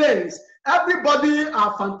 6 lanes, everybody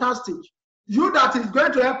are fantastic. You that is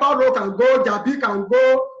going to airport road can go, Jabi can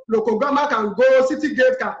go, Lokogama can go, City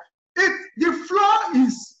Gate can. The flow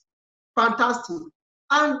is fantastic.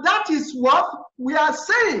 And that is what we are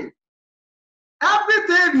saying.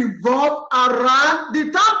 Everything revolves around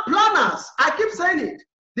the town planners. I keep saying it.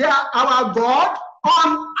 They are our God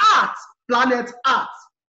on earth, planet Earth.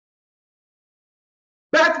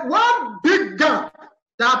 But one big gap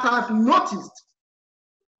that I've noticed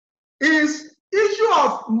is issue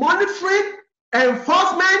of monitoring,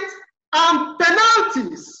 enforcement, and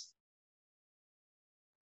penalties.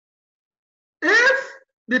 If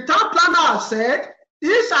the town planner has said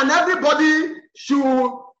each and everybody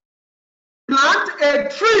should plant a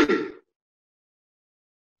tree,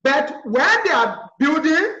 but when they are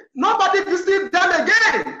building, nobody visits them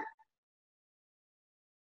again.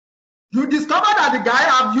 You discover that the guy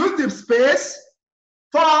have used the space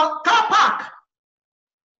for car park.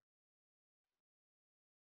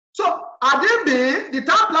 So Adebe, the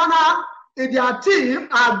town planner and their team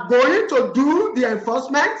are going to do the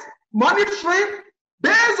enforcement, monitoring,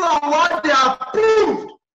 based on what they have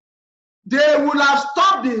proved. They will have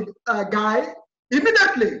stopped the guy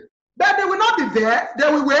immediately, but they will not be there.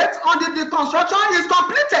 They will wait until the construction is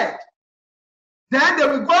completed. Then they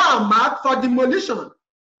will go and mark for demolition.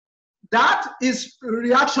 That is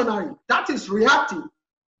reactionary. That is reactive.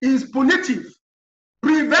 Is punitive.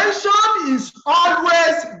 Prevention is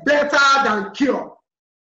always better than cure.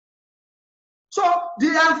 So the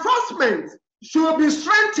enforcement should be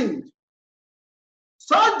strengthened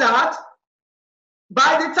so that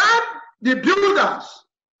by the time the builders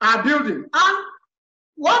are building, and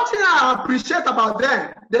one thing I appreciate about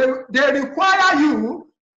them, they require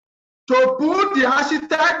you to put the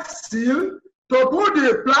architect seal, to put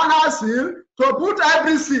the planner seal, to put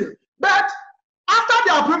every seal. But after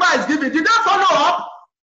the approval is given, did they follow up?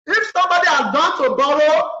 If somebody has gone to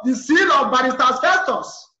borrow the seal of Barrister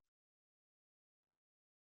Festus,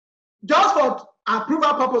 just for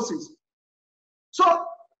approval purposes. So,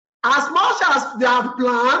 as much as they have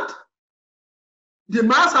planned the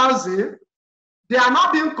mass housing, they are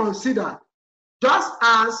not being considered, just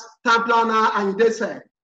as town planner and they said.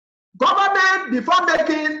 Government, before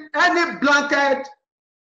making any blanket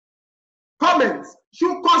comments,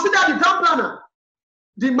 should consider the town planner.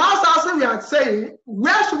 The mass housing we are saying,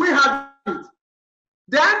 where should we have it?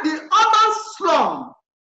 Then the urban slum.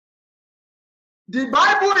 The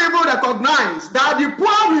Bible even recognizes that the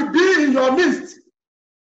poor will be in your midst,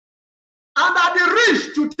 and that the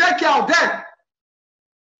rich to take care of them.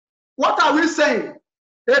 What are we saying?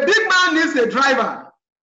 A big man needs a driver.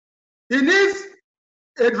 He needs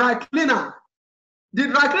a dry cleaner. The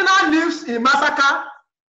dry cleaner lives in Masaka.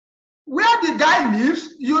 Where the guy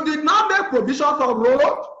lives, you did not make provision for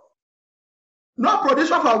road, no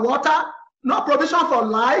provision for water, no provision for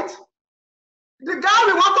light. The guy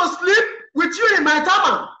will want to sleep with you in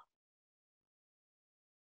Maitama.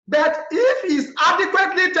 But if he's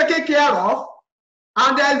adequately taken care of,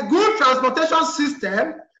 and there is good transportation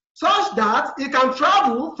system, such that he can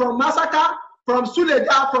travel from Masaka, from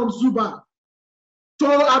Suleja, from Zuba to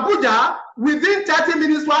Abuja within 30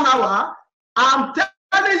 minutes, 1 hour, I'm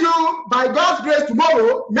telling you, by God's grace,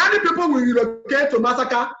 tomorrow, many people will relocate to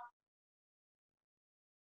Masaka.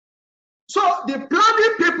 So the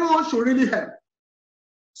planning people should really help,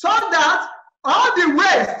 so that all the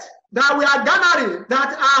waste that we are gathering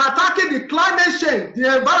that are attacking the climate change,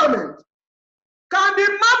 the environment, can be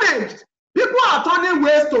managed. People are turning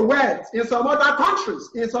waste to wealth in some other countries,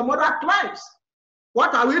 in some other climes.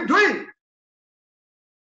 What are we doing?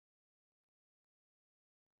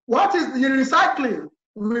 What is the recycling?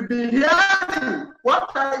 We've been hearing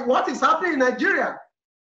what is happening in Nigeria.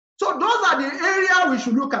 So those are the areas we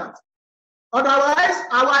should look at. Otherwise,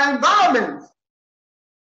 our environment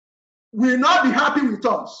will not be happy with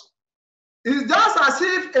us. It's just as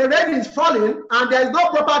if a rain is falling and there is no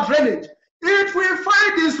proper drainage. If we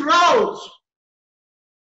find this route,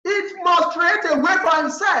 it must create a way for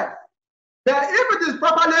itself. But if it is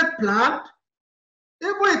properly planned,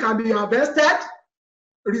 even it can be harvested,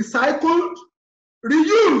 recycled,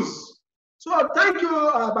 reused. So thank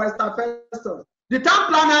you, Barrister Festus. The town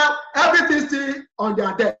planner, everything still on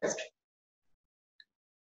their desk.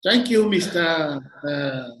 Thank you, Mr.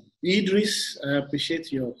 Idris. I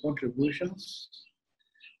appreciate your contributions.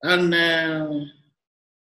 And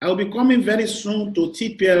I'll be coming very soon to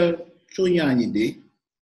TPL Chonyanyide.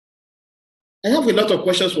 I have a lot of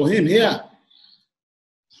questions for him here.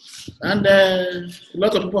 And a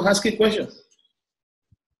lot of people asking questions.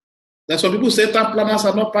 That some people say town planners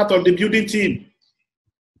are not part of the building team.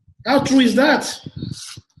 How true is that?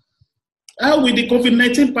 How will the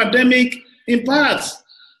COVID-19 pandemic impact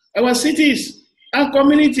our cities and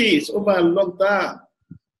communities over a long time?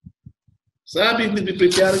 So I'll be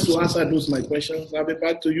preparing to answer those my questions. I'll be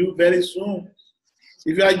back to you very soon.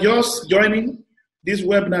 If you are just joining this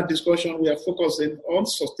webinar discussion, we are focusing on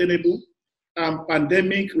sustainable and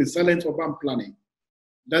pandemic resilient urban planning.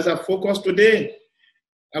 That's our focus today.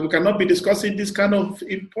 And we cannot be discussing this kind of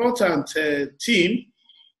important theme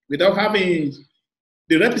without having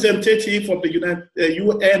the representative of the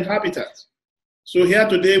UN Habitat. So here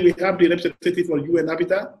today we have the representative of UN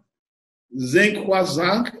Habitat, Zeng Hua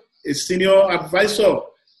Zhang, a senior advisor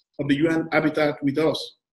of the UN Habitat with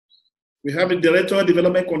us. We have the Director of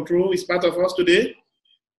Development Control is part of us today.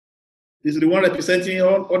 This is the one representing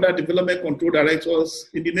all other development control directors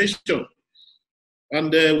in the nation.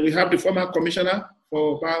 And we have the former commissioner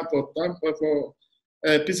for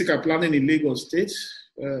physical planning in Lagos State,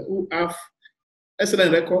 who have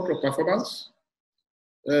excellent record of performance,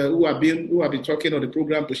 who have been talking on the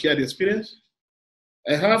program to share the experience.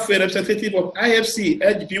 I have a representative of IFC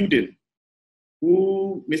Edge Building,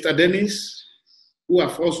 who Mr. Dennis, who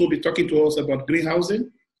have also been talking to us about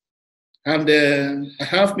greenhousing. And I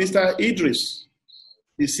have Mr. Idris,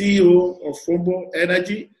 the CEO of Fombo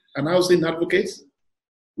Energy and Housing Advocates,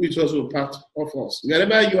 which is also part of us.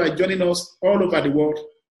 Wherever you are joining us all over the world,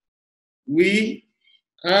 we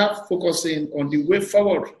are focusing on the way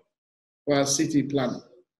forward for our city planning.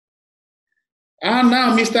 And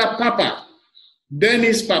now, Mr. Papa,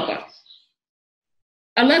 Dennis Papa,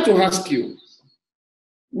 I'd like to ask you,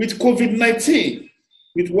 with COVID-19,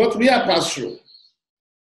 with what we are passing through,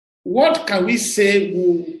 what can we say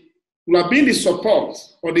will have been the support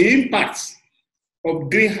or the impacts of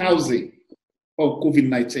greenhousing of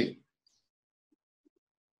COVID-19?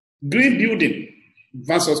 Green building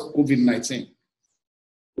versus COVID-19.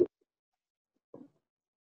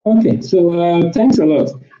 Okay, so thanks a lot.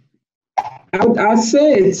 I'd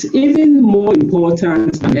say it's even more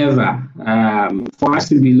important than ever for us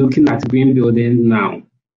to be looking at green building now,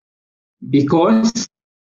 because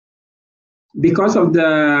of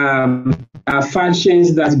the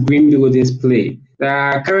functions that green buildings play.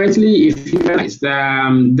 Currently, if you realize,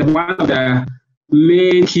 the one of the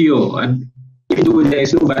main cure, even though there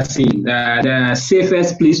is no vaccine, the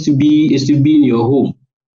safest place to be is to be in your home,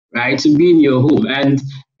 right? To be in your home. And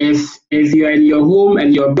if you're in your home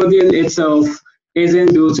and your building itself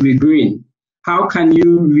isn't built to be green, how can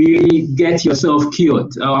you really get yourself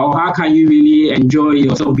cured? Or how can you really enjoy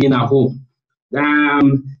yourself being at home?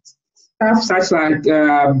 Stuff such like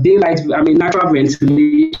natural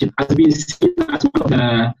ventilation has been seen as one of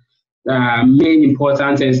the main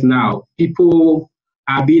important things now. People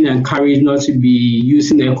are being encouraged not to be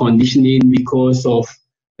using air conditioning because of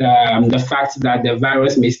the fact that the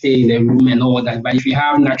virus may stay in the room and all that. But if you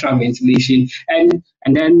have natural ventilation and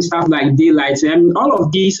then stuff like daylight, and all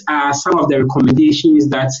of these are some of the recommendations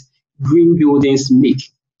that green buildings make.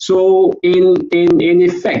 So in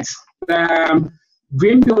effect,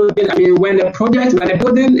 green building, when the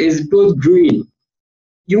building is built green,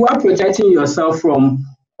 you are protecting yourself from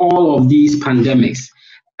all of these pandemics.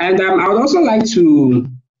 And I would also like to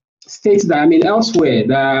state that, elsewhere,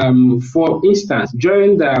 for instance,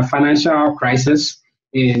 during the financial crisis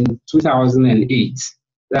in 2008,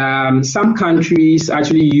 some countries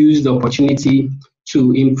actually used the opportunity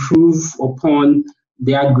to improve upon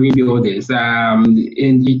their green buildings.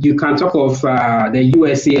 You can talk of the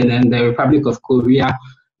USA and then the Republic of Korea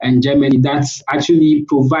and Germany that actually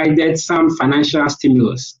provided some financial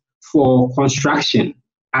stimulus for construction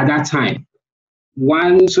at that time.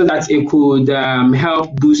 One, so that it could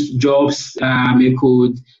help boost jobs, it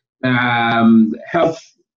could help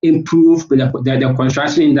improve the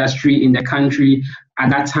construction industry in the country at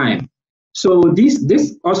that time. So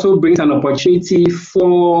this also brings an opportunity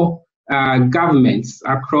for governments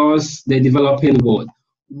across the developing world.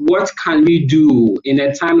 what can we do in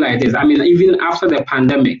a time like this? I mean, even after the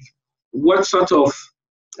pandemic, what sort of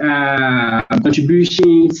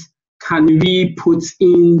contributions can we put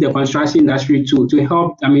in the construction industry to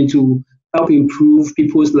help? I mean, to help improve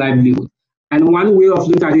people's livelihood. And one way of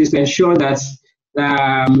looking at it is to ensure that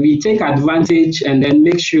we take advantage and then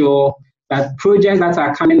make sure that projects that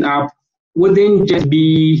are coming up wouldn't just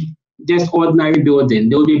be just ordinary buildings.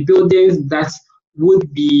 There will be buildings that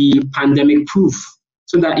would be pandemic proof,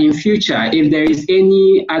 so that in future, if there is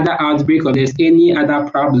any other outbreak or there's any other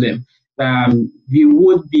problem, we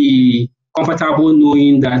would be comfortable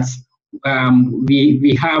knowing that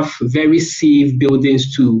we have very safe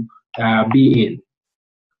buildings to be in.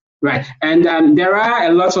 Right, and there are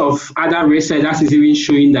a lot of other research that is even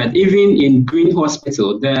showing that even in green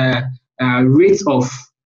hospital, the rate of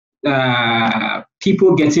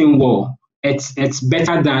people getting well, it's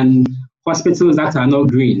better than hospitals that are not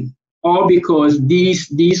green, all because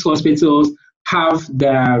these hospitals have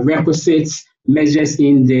the requisite measures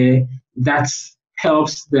in there that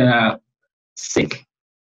helps the sick.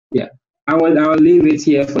 Yeah, I will leave it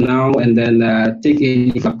here for now and then take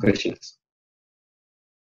any questions.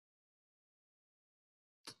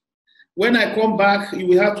 When I come back, you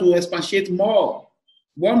will have to expatiate more.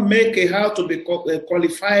 What make a house to be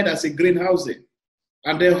qualified as a greenhousing?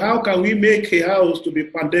 And then how can we make a house to be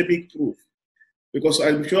pandemic proof? Because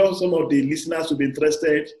I'm sure some of the listeners will be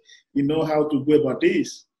interested in know how to go about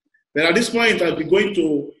this. But at this point, I'll be going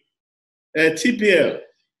to TPL,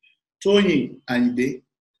 Tony Ande.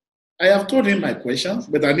 I have told him my questions,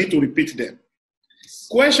 but I need to repeat them.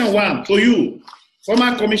 Question 1 for you.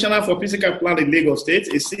 Former Commissioner for Physical Planning in Lagos State,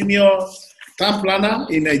 a senior town planner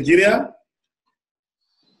in Nigeria.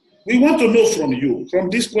 We want to know from you,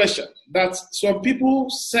 from this question, that some people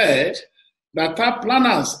said that town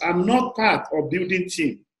planners are not part of building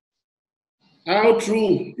team. How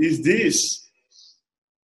true is this?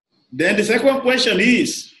 Then the second question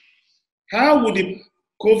is, how would the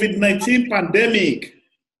COVID-19 pandemic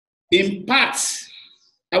impact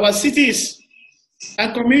our cities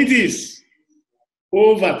and communities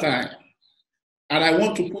over time? And I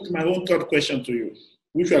want to put my own third question to you,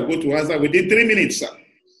 which we are going to answer within 3 minutes, sir.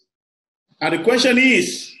 And the question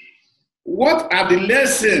is, what are the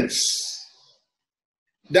lessons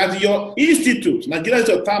that your institute, Nigeria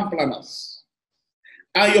Institute of Town Planners,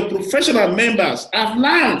 and your professional members have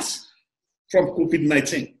learned from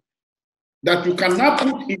COVID-19 that you can now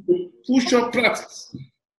put into future practice?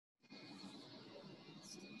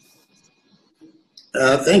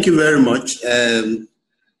 Thank you very much.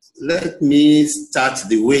 Let me start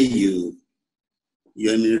the way you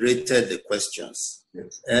enumerated the questions.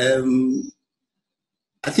 Yes.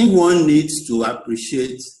 I think one needs to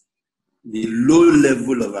appreciate the low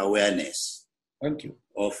level of awareness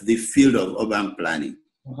of the field of urban planning.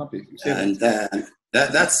 I'm happy. And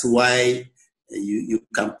that's why you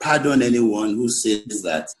can pardon anyone who says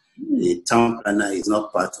that the town planner is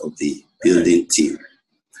not part of the building team.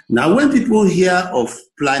 Now, when people hear of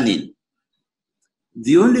planning,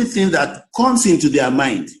 the only thing that comes into their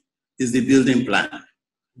mind is the building plan.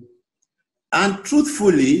 And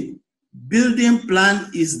truthfully, building plan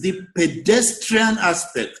is the pedestrian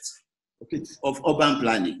aspect of urban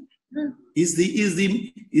planning. Is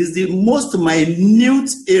the most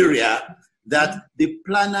minute area that the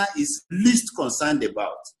planner is least concerned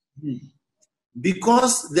about.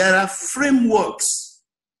 Because there are frameworks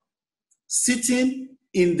sitting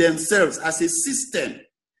in themselves as a system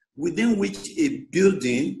within which a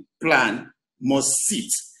building plan must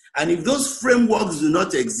sit. And if those frameworks do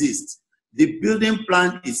not exist, the building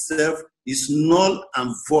plan itself is null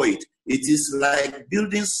and void. It is like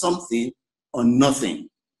building something on nothing.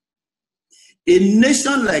 A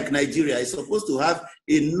nation like Nigeria is supposed to have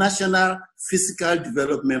a national physical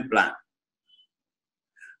development plan.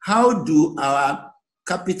 How do our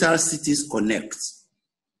capital cities connect?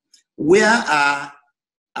 Where are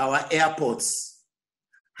our airports?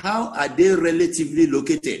 How are they relatively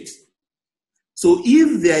located? So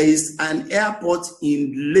if there is an airport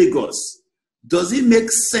in Lagos, does it make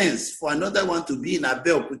sense for another one to be in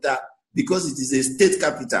Abeokuta because it is a state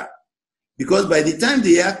capital? Because by the time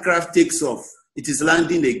the aircraft takes off, it is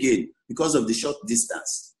landing again because of the short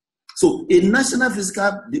distance. So a national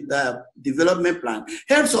physical development plan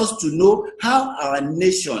helps us to know how our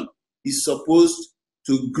nation is supposed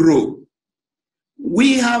to grow.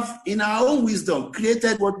 We have, in our own wisdom,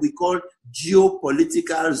 created what we call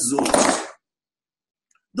geopolitical zones.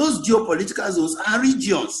 Those geopolitical zones are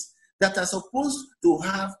regions that are supposed to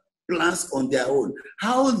have plans on their own.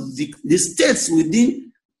 How the states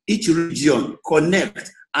within each region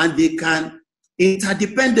connect, and they can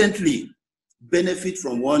interdependently benefit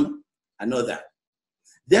from one another.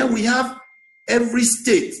 Then we have every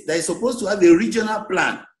state that is supposed to have a regional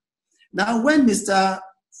plan. Now, when Mr.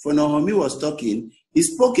 Fonohomi was talking, he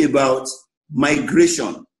spoke about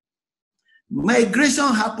migration.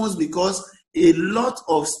 Migration happens because a lot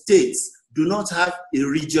of states do not have a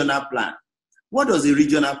regional plan. What does a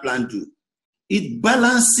regional plan do? It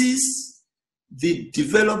balances the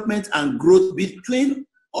development and growth between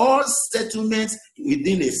all settlements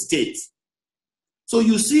within a state. So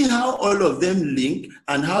you see how all of them link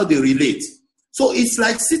and how they relate. So it's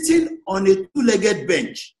like sitting on a two-legged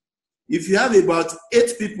bench. If you have about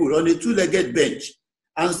 8 people on a two-legged bench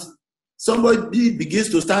and somebody begins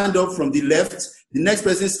to stand up from the left, the next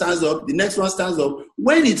person stands up, the next one stands up.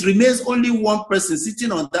 When it remains only one person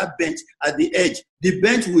sitting on that bench at the edge, the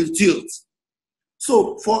bench will tilt.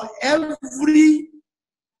 So for every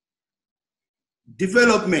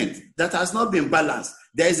development that has not been balanced,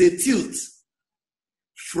 there is a tilt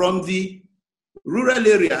from the rural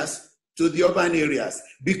areas to the urban areas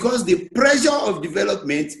because the pressure of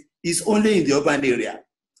development is only in the urban area.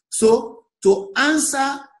 So to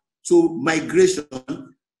answer to migration,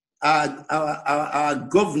 our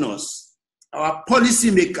governors, our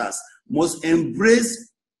policymakers must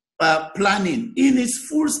embrace planning in its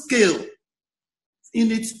full scale,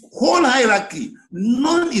 in its whole hierarchy.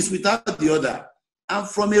 None is without the other. And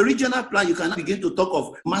from a regional plan, you can begin to talk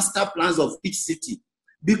of master plans of each city.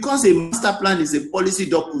 Because a master plan is a policy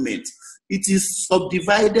document, it is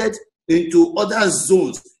subdivided into other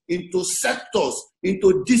zones, into sectors,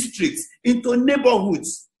 into districts, into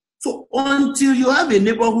neighborhoods. So until you have a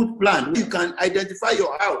neighborhood plan, you can identify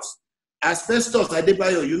your house as Festus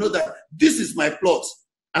Adebayo. You know that this is my plot,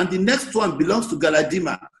 and the next one belongs to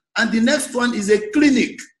Galadima, and the next one is a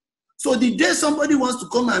clinic. So the day somebody wants to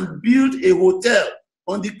come and build a hotel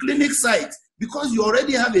on the clinic site, because you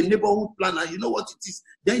already have a neighborhood plan and you know what it is,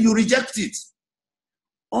 then you reject it.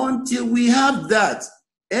 Until we have that,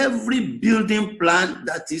 every building plan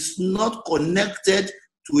that is not connected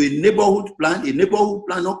to a neighborhood plan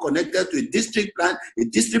not connected to a district plan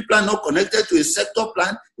not connected to a sector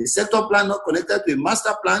plan not connected to a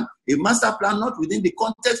master plan not within the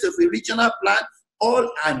context of a regional plan, all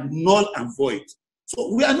are null and void.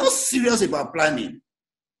 So we are not serious about planning.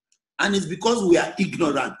 And it's because we are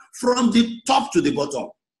ignorant from the top to the bottom.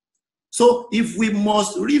 So if we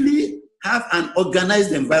must really have an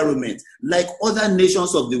organized environment like other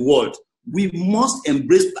nations of the world, we must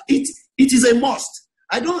embrace it. It is a must.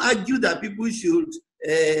 I don't argue that people should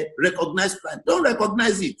recognize plan. Don't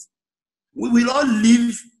recognize it. We will all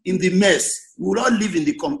live in the mess. We will all live in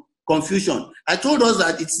the confusion. I told us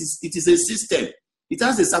that it is a system. It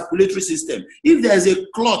has a circulatory system. If there is a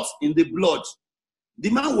clot in the blood, the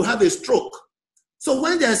man will have a stroke. So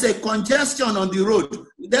when there's a congestion on the road,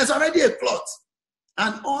 there's already a clot.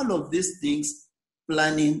 And all of these things,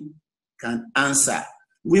 planning can answer.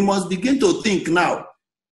 We must begin to think now.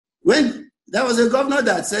 When there was a governor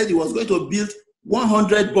that said he was going to build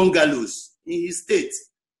 100 bungalows in his state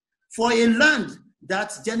for a land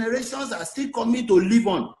that generations are still coming to live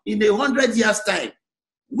on in 100 years' time.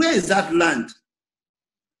 Where is that land?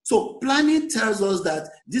 So planning tells us that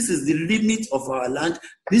this is the limit of our land.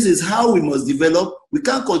 This is how we must develop. We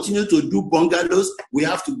can't continue to do bungalows. We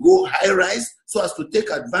have to go high-rise so as to take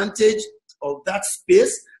advantage of that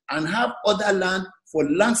space and have other land for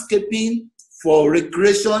landscaping, for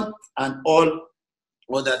recreation, and all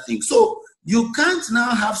other things. So you can't now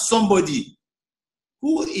have somebody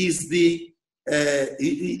who is the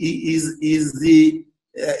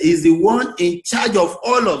one in charge of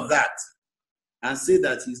all of that and say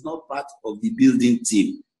that he's not part of the building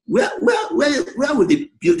team. Where will the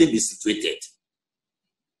building be situated?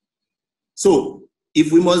 So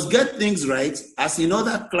if we must get things right, as in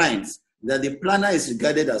other clients, that the planner is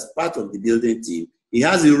regarded as part of the building team, he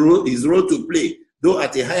has his role to play, though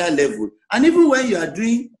at a higher level. And even when you are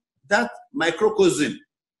doing that microcosm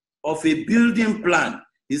of a building plan,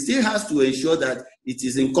 he still has to ensure that it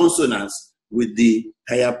is in consonance with the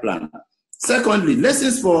higher plan. Secondly,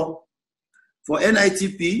 lessons for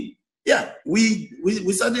NITP. Yeah, we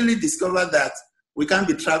suddenly discovered that we can't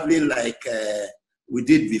be traveling like we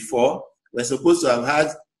did before. We're supposed to have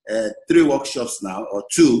had 3 workshops now, or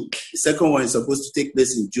 2. The second one is supposed to take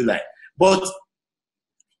place in July. But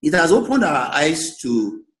it has opened our eyes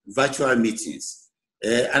to virtual meetings.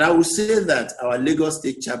 And I would say that our Lagos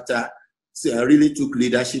State chapter really took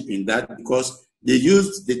leadership in that, because they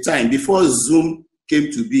used the time, before Zoom came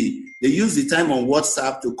to be, they used the time on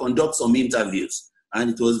WhatsApp to conduct some interviews.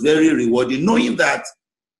 And it was very rewarding, knowing that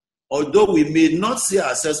although we may not see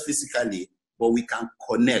ourselves physically, but we can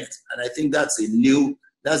connect. And I think that's a new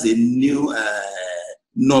That's a new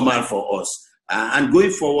normal for us. And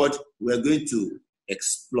going forward, we're going to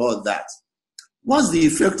explore that. What's the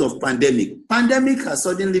effect of pandemic? Pandemic has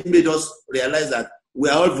suddenly made us realize that we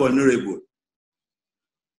are all vulnerable.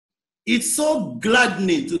 It's so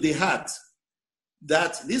gladdening to the heart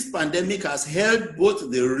that this pandemic has held both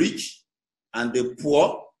the rich and the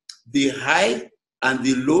poor, the high and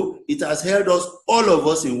the low. It has held us, all of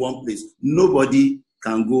us, in one place. Nobody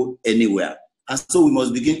can go anywhere. And so we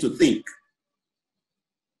must begin to think,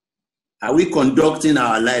 are we conducting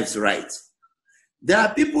our lives right? There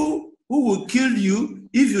are people who will kill you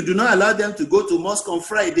if you do not allow them to go to mosque on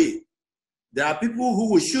Friday. There are people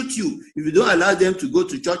who will shoot you if you don't allow them to go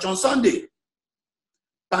to church on Sunday.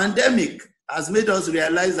 Pandemic has made us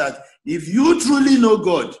realize that if you truly know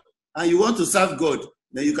God and you want to serve God,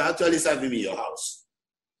 then you can actually serve him in your house.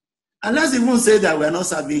 And let's even say that we're not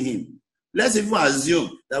serving him. Let's even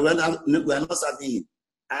assume that we're not serving him.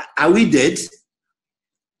 Are we dead?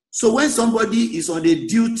 So when somebody is on a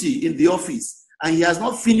duty in the office and he has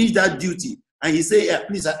not finished that duty and he say, yeah,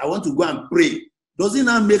 please, I want to go and pray. Does it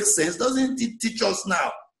not make sense? Doesn't it teach us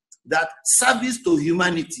now that service to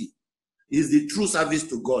humanity is the true service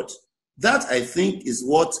to God? That, I think, is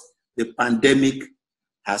what the pandemic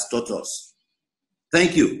has taught us.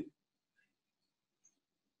 Thank you.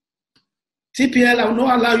 TPL, I will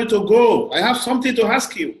not allow you to go. I have something to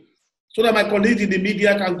ask you so that my colleagues in the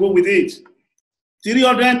media can go with it.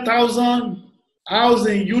 300,000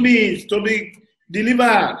 housing units to be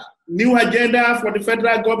delivered. New agenda for the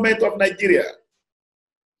federal government of Nigeria.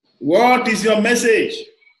 What is your message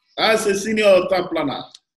as a senior town planner?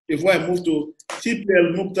 Before I move to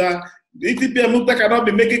TPL Mukta, the TPL Mukta cannot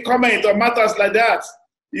be making comment on matters like that.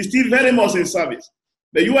 He's still very much in service.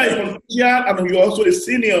 But you are a politician and you're also a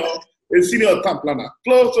senior town planner.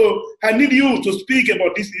 So I need you to speak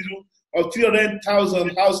about this issue of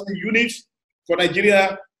 300,000 housing units for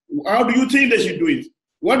Nigeria. How do you think they should do it?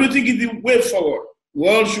 What do you think is the way forward?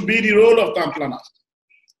 What should be the role of town planners?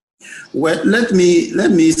 Well, let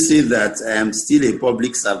me say that I am still a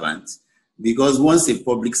public servant, because once a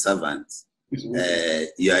public servant,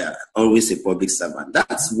 you are always a public servant.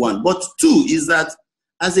 That's one. But two is that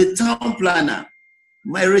as a town planner,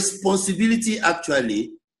 my responsibility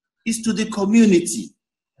actually is to the community.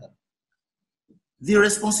 The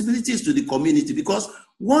responsibility is to the community, because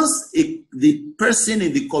once the person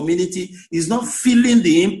in the community is not feeling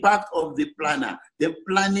the impact of the planner, the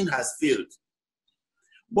planning has failed.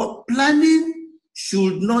 But planning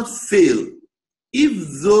should not fail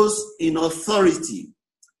if those in authority,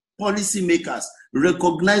 policymakers,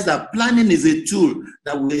 recognize that planning is a tool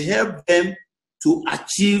that will help them to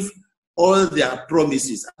achieve all their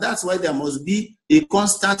promises. That's why there must be a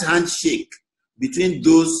constant handshake between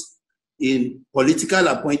those in political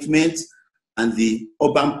appointments and the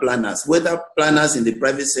urban planners, whether planners in the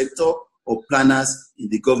private sector or planners in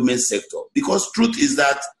the government sector. Because truth is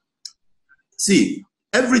that, see,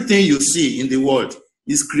 everything you see in the world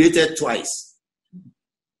is created twice.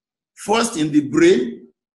 First in the brain,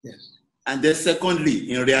 yes, and then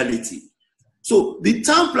secondly in reality. So the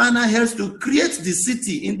town planner helps to create the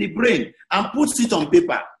city in the brain and puts it on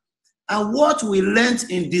paper. And what we learned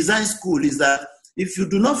in design school is that if you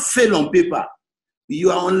do not fail on paper, you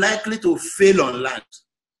are unlikely to fail on land.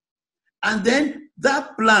 And then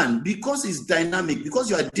that plan, because it's dynamic, because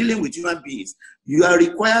you are dealing with human beings, you are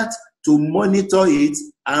required to monitor it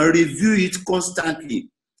and review it constantly,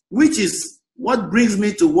 which is what brings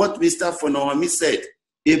me to what Mr. Fonawami said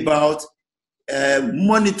about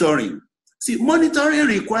monitoring. See, monitoring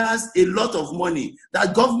requires a lot of money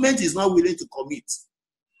that government is not willing to commit.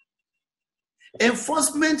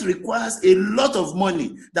 Enforcement requires a lot of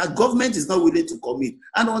money that government is not willing to commit.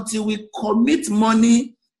 And until we commit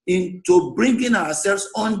money into bringing ourselves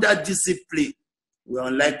under discipline, we're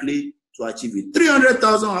unlikely to achieve it.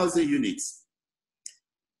 300,000 housing units.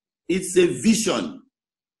 It's a vision.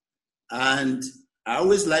 And I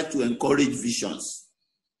always like to encourage visions.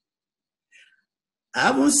 I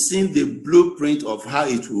haven't seen the blueprint of how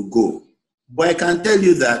it will go, but I can tell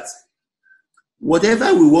you that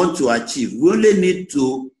whatever we want to achieve, we only need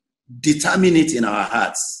to determine it in our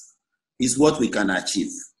hearts, is what we can achieve.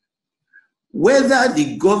 Whether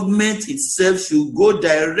the government itself should go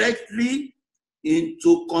directly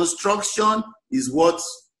into construction is what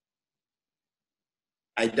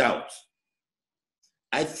I doubt.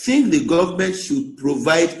 I think the government should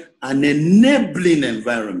provide an enabling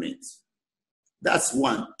environment. That's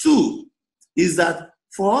one. Two is that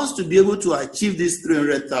for us to be able to achieve this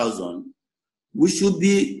 300,000, we should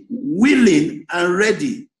be willing and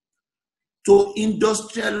ready to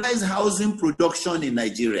industrialize housing production in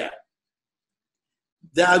Nigeria.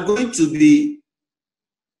 there are going to be,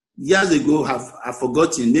 years ago, I've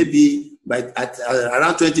forgotten, maybe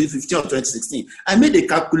around 2015 or 2016, I made a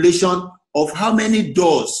calculation of how many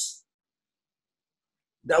doors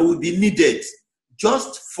that would be needed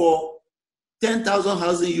just for 10,000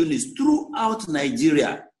 housing units throughout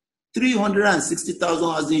Nigeria, 360,000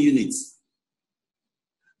 housing units.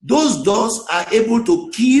 Those doors are able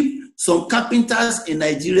to keep some carpenters in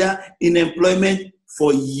Nigeria in employment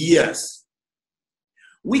for years.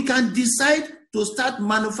 We can decide to start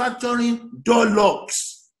manufacturing door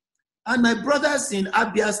locks. And my brothers in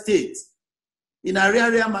Abia State, in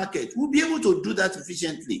Ariaria Market, will be able to do that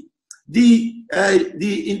efficiently. The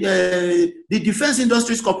Defense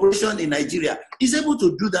Industries Corporation in Nigeria is able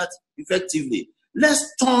to do that effectively.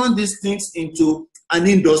 Let's turn these things into an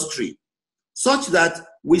industry such that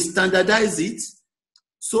we standardize it.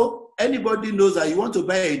 So anybody knows that you want to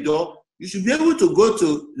buy a door, you should be able to go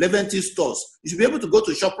to Levante stores. You should be able to go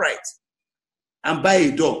to ShopRite and buy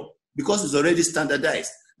a door because it's already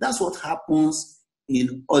standardized. That's what happens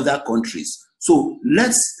in other countries. So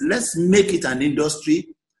let's make it an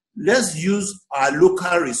industry. Let's use our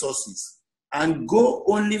local resources and go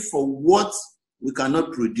only for what we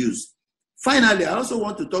cannot produce. Finally, I also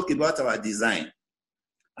want to talk about our design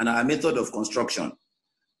and our method of construction.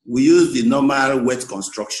 We use the normal wet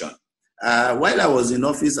construction. While I was in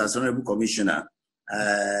office as Honorable Commissioner,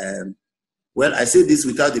 well, I say this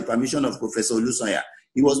without the permission of Professor Olusoya.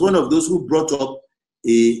 He was one of those who brought up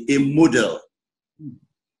a model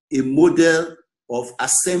of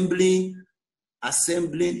assembling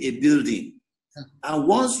a building. And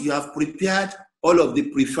once you have prepared all of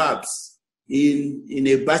the prefabs in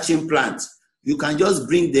a batching plant, you can just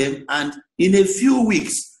bring them, and in a few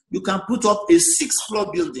weeks, you can put up a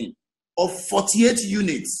 6-floor building of 48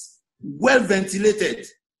 units, well ventilated,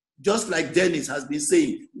 just like Dennis has been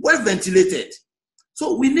saying, well ventilated.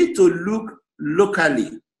 So we need to look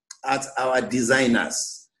locally at our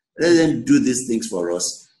designers. Let them do these things for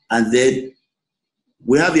us. And then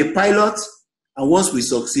we have a pilot, and once we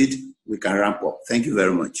succeed, we can ramp up. Thank you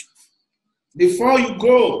very much. Before you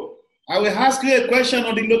go, I will ask you a question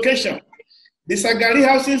on the location. The Sagari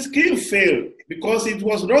housing scheme failed because it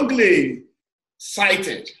was wrongly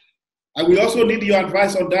cited. I will also need your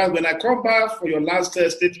advice on that when I come back for your last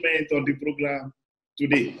statement on the program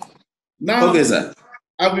today. Now, okay, sir.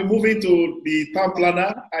 I'll be moving to the town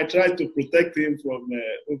planner. I try to protect him from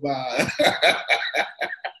over.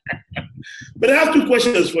 But I have two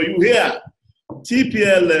questions for you here.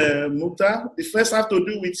 TPL Mukta, the first have to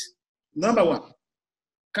do with number one.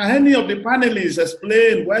 Can any of the panelists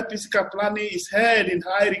explain why physical planning is held in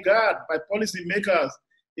high regard by policymakers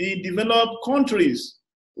in developed countries,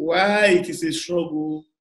 why it is a struggle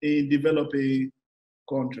in developing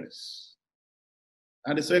countries?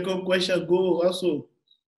 And the second question goes also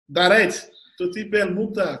direct to TPL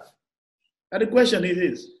Mukta. And the question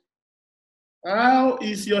is, how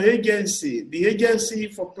is your agency, the agency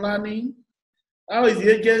for planning, how is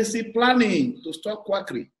the agency planning to stop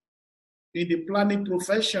quackery in the planning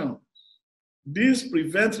profession? This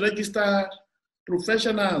prevents registered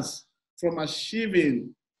professionals from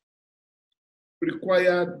achieving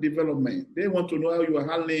required development. They want to know how you are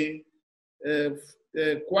handling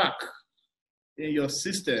quack in your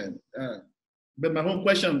system. But my own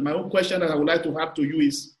question that I would like to have to you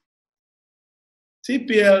is,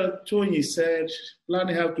 TPL Tony said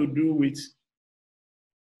planning have to do with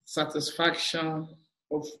satisfaction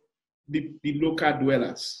of the local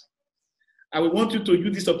dwellers. I will want you to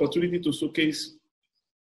use this opportunity to showcase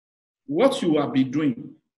what you have been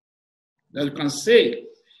doing, that you can say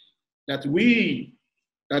that we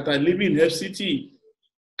that are living in FCT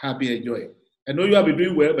have been enjoying. I know you have been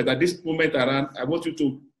doing well, but at this moment around, I want you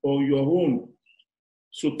to, on your own,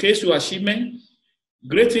 showcase your achievement,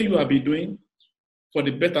 great thing you have been doing for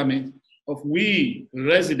the betterment of we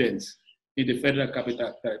residents in the Federal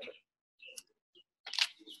Capital Territory.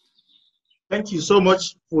 Thank you so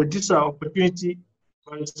much for this opportunity,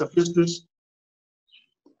 Mr. Festus.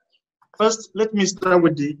 First, let me start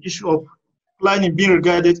with the issue of planning being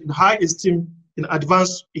regarded in high esteem in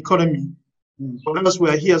advanced economy. For us, we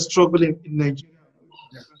are here struggling in Nigeria.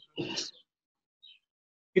 Yeah.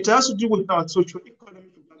 It has to do with our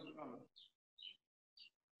socio-economic background.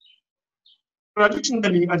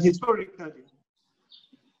 Traditionally and historically,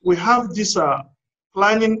 we have this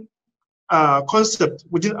planning concept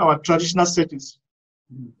within our traditional settings.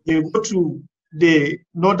 You go to the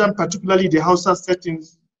northern, particularly the Hausa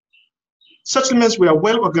settings, settlements were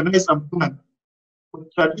well organized and planned,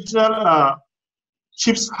 with traditional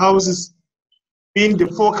chiefs' houses being the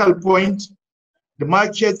focal point, the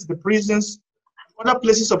markets, the prisons, other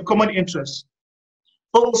places of common interest.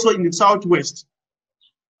 also in the southwest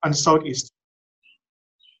and southeast.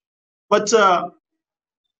 But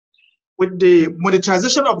with the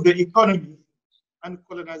monetization of the economy and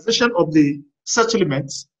colonization of the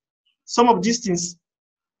settlements, some of these things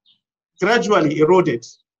gradually eroded.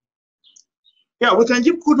 Yeah, we can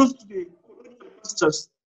give kudos to the colonial masters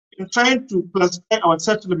in trying to classify our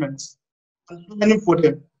settlements and planning for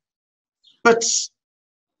them. But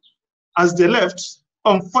as they left,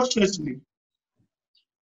 unfortunately,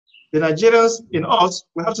 the Nigerians in us,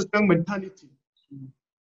 we have a strong mentality,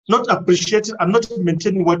 not appreciating and not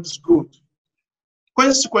maintaining what is good.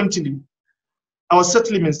 Consequently, our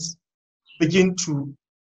settlements begin to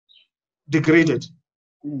degrade.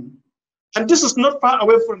 And this is not far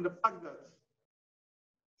away from the fact that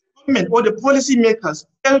the government or the policy makers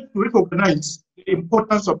fail to recognize the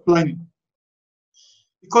importance of planning.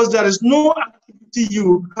 Because there is no activity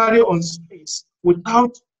you carry on space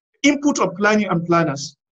without input of planning and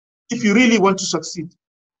planners if you really want to succeed.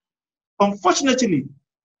 Unfortunately,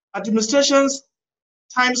 administrations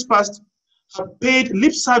times past have paid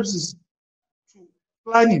lip services to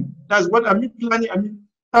planning. That's what I mean planning, I mean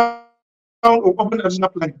town or urban regional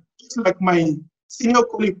planning. Just like my senior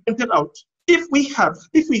colleague pointed out, if we had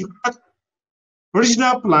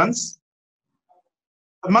regional plans,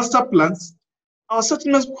 master plans, our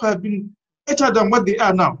settlements would have been better than what they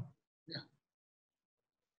are now. Yeah.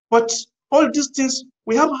 But all these things,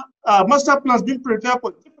 we have master plans being prepared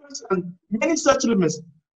for different and many settlements.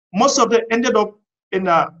 Most of them ended up in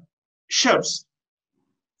shelves.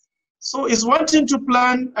 So it's one thing to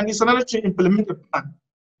plan and it's another to implement a plan.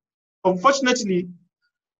 Unfortunately,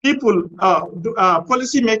 people,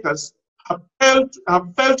 policymakers have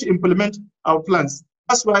failed to implement our plans.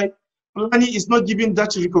 That's why planning is not given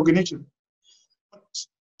that recognition.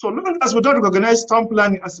 So long as we don't recognize town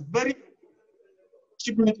planning as a very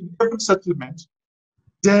achievement in every settlement,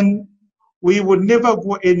 then we will never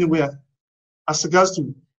go anywhere as regards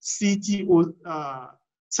to city or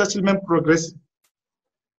settlement progressing.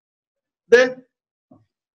 Then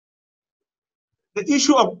the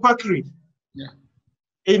issue of quackery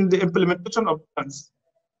in the implementation of plans.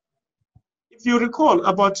 If you recall,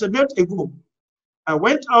 about a month ago, I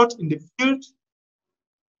went out in the field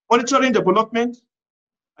monitoring development.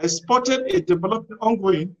 I spotted a development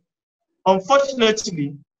ongoing.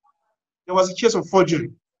 Unfortunately, there was a case of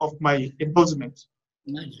forgery of my endorsement.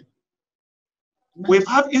 We've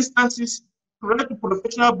had instances related to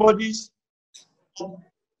professional bodies,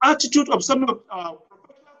 attitude of some of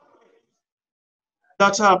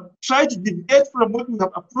that have tried to deviate from what we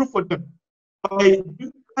have approved for them by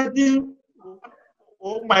adding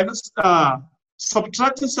or minus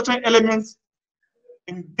subtracting certain elements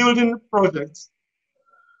in building projects.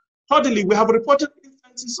 Thirdly, we have reported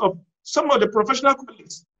instances of some of the professional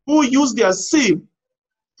colleagues who use their seal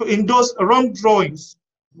to endorse wrong drawings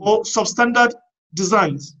or substandard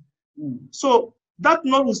designs. So that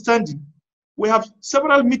notwithstanding, we have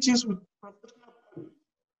several meetings with professional colleagues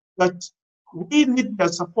that we need their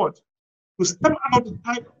support to stem out the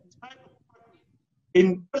type of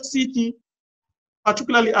in city,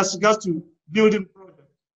 particularly as regards to building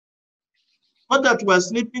projects. Not that we are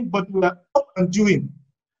sleeping, but we are up and doing.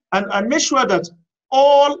 And I make sure that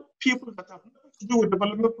all people that have nothing to do with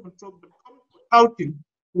development control but come for outing,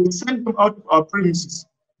 we send them out of our premises.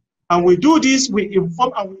 And we do this, we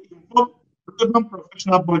inform relevant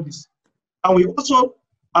professional bodies. And we also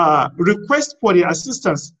request for their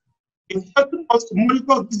assistance in helping us to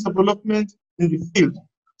monitor this development in the field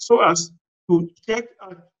so as to check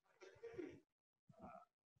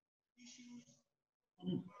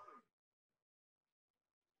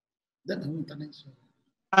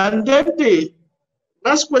and then the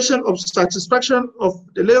last question of satisfaction of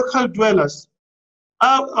the local dwellers.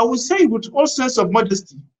 I would say with all sense of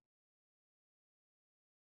modesty,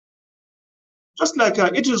 just like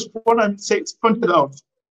it is pointed out,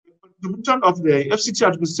 the contribution of the FCT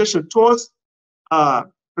administration towards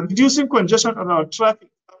reducing congestion on our traffic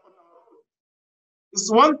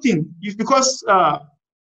is one thing, because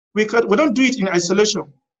we don't do it in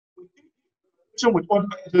isolation. We do it in with other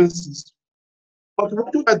agencies. But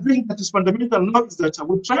what we are doing that is fundamental now is that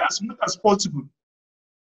we try as much as possible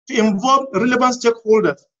to involve relevant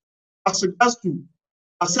stakeholders as regards to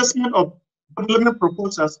assessment of development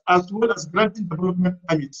proposals as well as granting development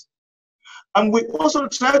permits. And we also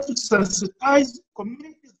try to sensitize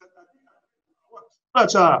communities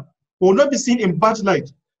that will not be seen in bad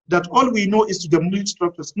light, that all we know is to demolish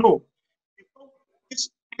structures. No. Before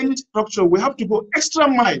any structure, we have to go extra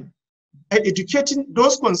mile by educating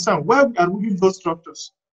those concerned why we are moving those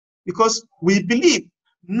structures. Because we believe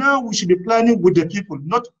now we should be planning with the people,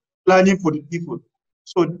 not planning for the people.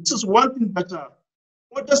 So this is one thing that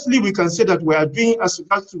modestly we can say that we are doing as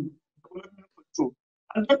regards to development control.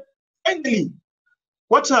 And then finally,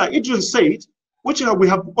 what Idris said, which we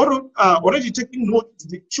have already taken note, is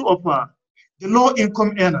the issue of the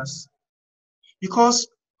low-income earners. Because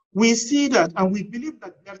we see that and we believe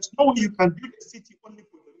that there is no way you can build a city only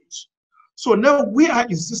for the rich. So now we are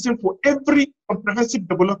insisting for every comprehensive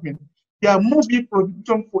development, there must be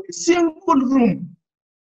provision for a single room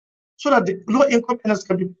so that the low-income earners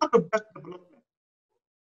can be part of that development.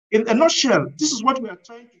 In a nutshell, this is what we are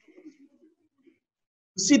trying to do.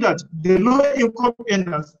 To see that the low-income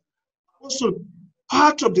earners are also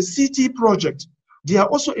part of the city project. They are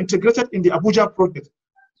also integrated in the Abuja project.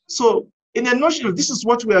 So in a nutshell, this is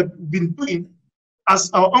what we have been doing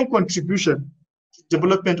as our own contribution to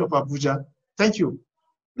development of Abuja. Thank you.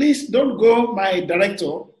 Please don't go, my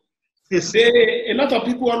director. Yes. A lot of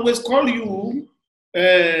people always call you,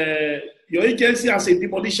 your agency, as a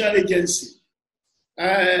demolition agency.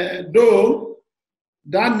 Though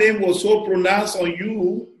that name was so pronounced on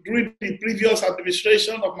you during the previous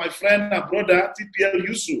administration of my friend and brother, TPL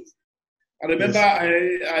Yusuf. I remember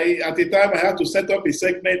I at the time I had to set up a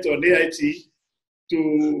segment on AIT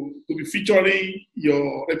to be featuring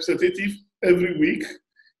your representative every week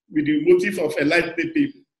with the motive of enlightening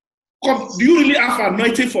people. Do you really have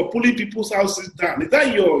anointing for pulling people's houses down? Is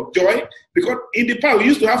that your joy? Because in the past we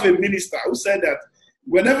used to have a minister who said that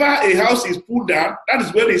whenever a house is pulled down, that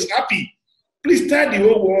is when he's happy. Please tell the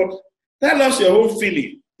whole world, tell us your own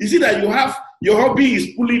feeling. Is it that you have your hobby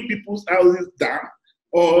is pulling people's houses down,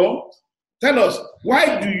 or tell us,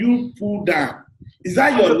 why do you pull down? Is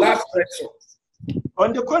that your last resort?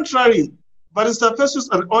 On the contrary, Barrister Festus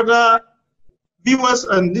and other viewers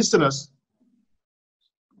and listeners,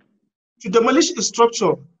 to demolish a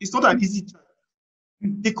structure is not an easy task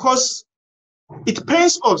because it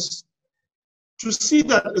pains us to see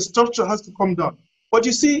that a structure has to come down. But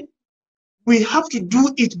you see, we have to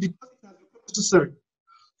do it because it has become necessary.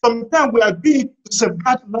 Sometimes we are doing it to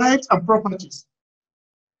safeguard lives and properties.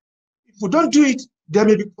 If we don't do it, there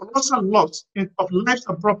may be colossal loss of lives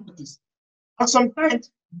and properties. And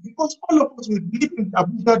sometimes, because all of us will believe in the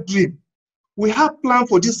Abuja dream, we have planned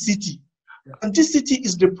for this city. And this city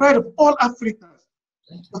is the pride of all Africans.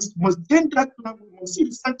 We must gain that plan, we must see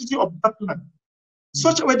the sanctity of that plan,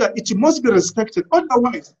 such a way that it must be respected.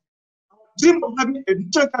 Otherwise, our dream of having a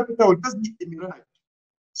national capital will just be a mirage.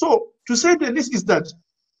 So, to say the least is that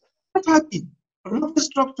we're not happy, we love the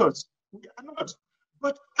structures, we are not.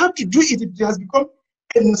 But how to do it, it has become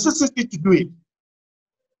a necessity to do it.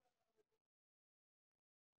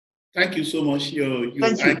 Thank you so much.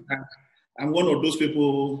 Thank you. I'm one of those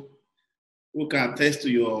people who can attest to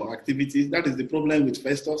your activities. That is the problem with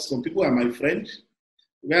Festus. Some people are my friends,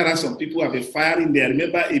 whereas some people have been firing there. I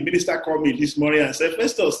remember a minister called me this morning and said,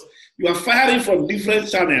 Festus, you are firing from different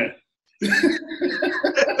channels.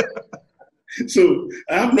 So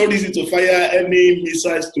I have no reason to fire any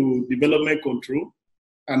missiles to development control.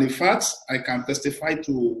 And in fact, I can testify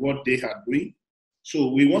to what they are doing.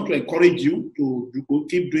 So we want to encourage you to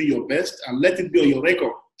keep doing your best and let it be on your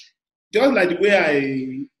record. Just like the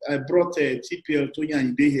way I brought TPL Tonya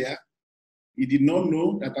Ide here, he did not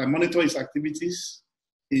know that I monitor his activities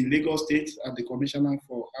in Lagos State as the Commissioner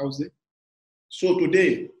for Housing. So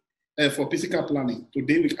today, for physical planning,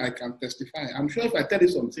 today I can testify. I'm sure if I tell you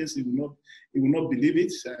some things, he will not believe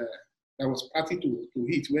it. I was party to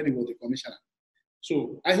it when he was the Commissioner.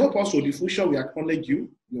 So I hope also the future will acknowledge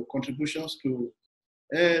you, your contributions to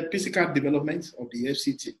physical development of the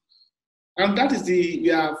FCT. And that is we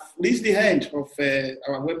have reached the end of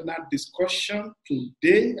our webinar discussion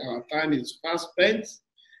today. Our time is fast spent.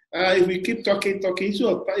 If we keep talking, issue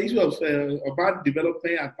of about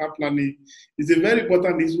development and town planning is a very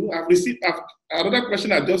important issue. I've received another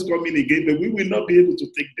question that just come in again, but we will not be able to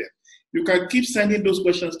take them. You can keep sending those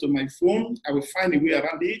questions to my phone. I will find a way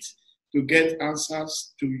around it to get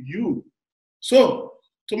answers to you. So,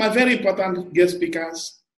 to my very important guest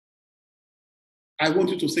speakers, I want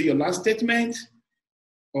you to say your last statement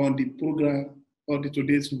on the program, on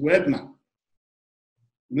today's webinar.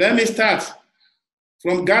 Let me start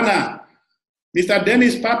from Ghana. Mr.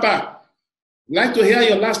 Dennis Papa, I'd like to hear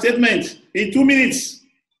your last statement in 2 minutes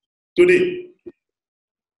today.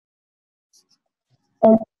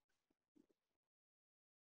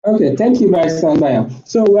 Okay, thank you, Vice Chancellor.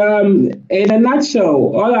 So, in a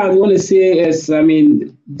nutshell, all I want to say is,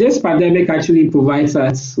 this pandemic actually provides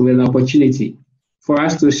us with an opportunity for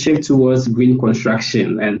us to shift towards green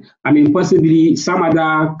construction. And possibly some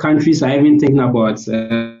other countries are even thinking about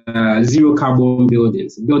zero carbon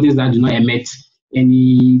buildings that do not emit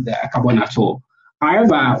any carbon at all.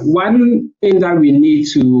 However, one thing that we need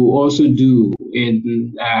to also do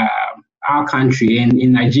in our country,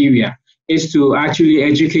 in Nigeria, is to actually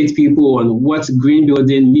educate people on what green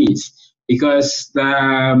building means, because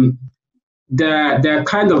the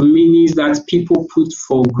kind of meanings that people put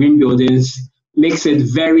for green buildings makes it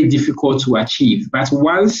very difficult to achieve. But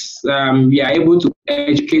once we are able to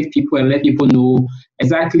educate people and let people know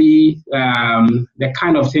exactly the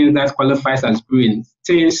kind of things that qualifies as green,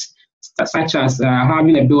 things such as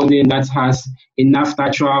having a building that has enough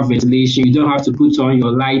natural ventilation, you don't have to put on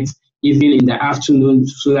your light even in the afternoon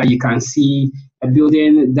so that you can see, a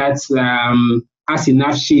building that has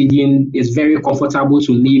enough shading, is very comfortable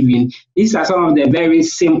to live in. These are some of the very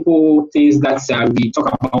simple things that we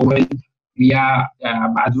talk about when we are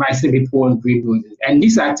advising people on green buildings. And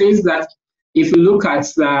these are things that, if you look at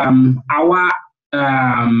our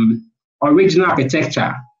original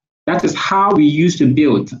architecture, that is how we used to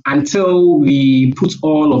build until we put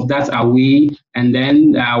all of that away and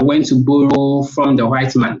then went to borrow from the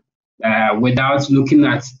white man without looking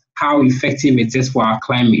at how effective it is for our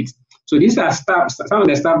climate. So these are some of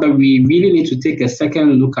the stuff that we really need to take a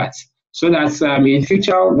second look at, so that in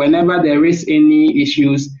future, whenever there is any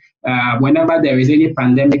issues, whenever there is any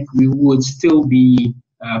pandemic, we would still be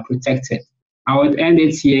protected. I would end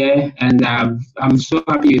it here, and I'm so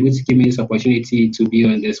happy you're able to give me this opportunity to be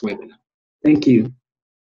on this webinar. Thank you.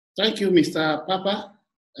 Thank you, Mr. Papa.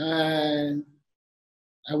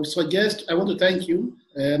 I want to thank you,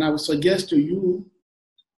 and I would suggest to you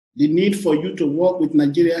the need for you to work with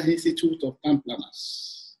Nigeria Institute of Town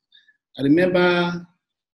Planners. I remember,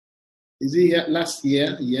 last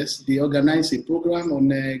year, yes, they organized a program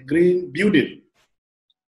on green building.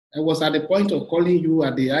 I was at the point of calling you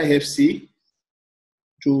at the IFC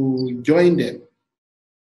to join them.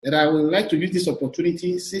 And I would like to use this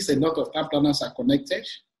opportunity, since a lot of town planners are connected,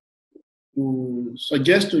 to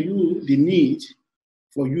suggest to you the need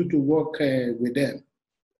for you to work with them.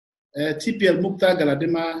 TPL Mukhtar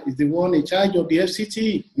Galadima is the one in charge of the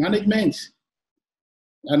FCT management.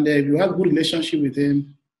 And if you have a good relationship with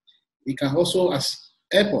him, he can also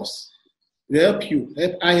help us, to help you,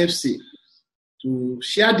 help IFC, to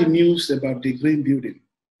share the news about the green building.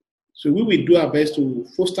 So we will do our best to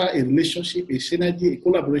foster a relationship, a synergy, a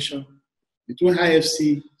collaboration between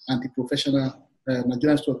IFC and the professional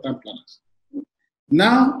Nigerian Institute of Town Planners.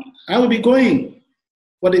 Now, I will be going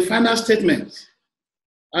for the final statement.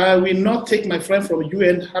 I will not take my friend from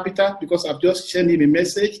UN Habitat because I've just sent him a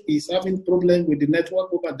message. He's having problem with the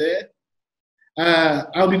network over there.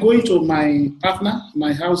 I'll be going to my partner,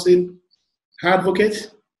 my housing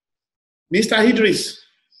advocate, Mr. Idris.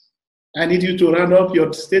 I need you to round up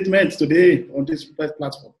your statement today on this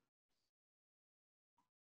platform.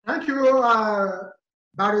 Thank you,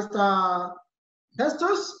 Barrister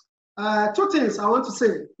Festus. Two things I want to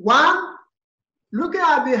say. One, looking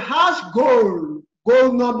at the hash goal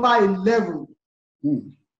number 11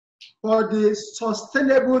 for the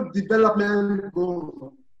Sustainable Development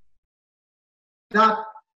Goal that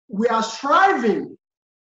we are striving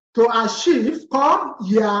to achieve come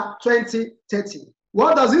year 2030.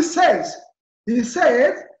 What does it say? It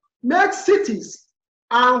says, make cities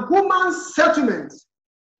and human settlements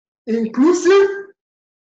inclusive,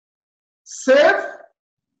 safe,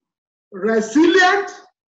 resilient,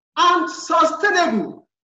 and sustainable.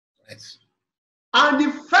 Yes. And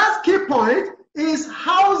the first key point is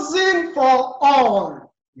housing for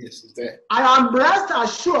all. Yes, it's there. I am rest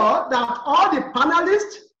assured that all the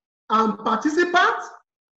panelists and participants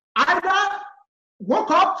either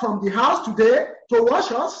woke up from the house today to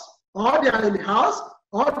watch us, or they are in the house,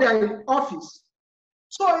 or they are in office.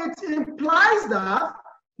 So it implies that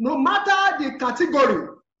no matter the category,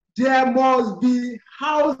 there must be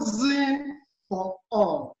housing for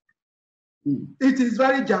all. It is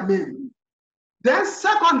very germane. Then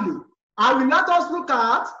secondly, I will let us look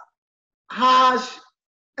at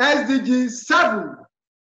SDG 7,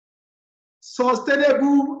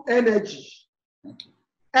 sustainable energy.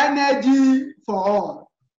 Energy for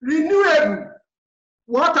all. Renewable.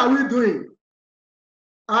 What are we doing?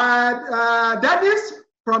 Dennis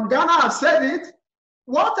from Ghana has said it.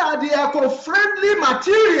 What are the eco-friendly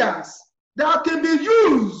materials that can be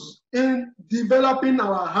used in developing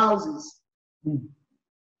our houses?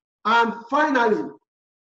 And finally,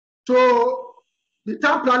 to the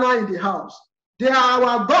town planner in the house, they are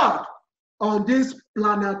our God on this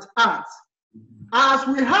planet Earth. As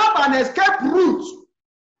we have an escape route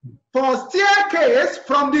for staircase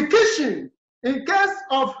from the kitchen in case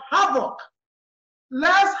of havoc,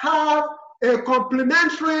 let's have a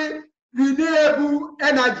complementary renewable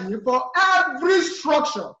energy for every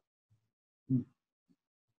structure.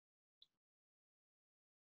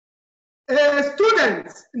 A student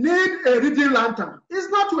need a reading lantern. It's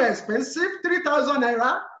not too expensive, 3,000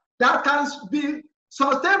 naira. That can be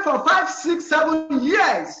sustained for 5, 6, 7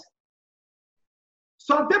 years.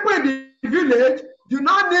 Some people in the village do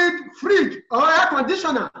not need fridge or air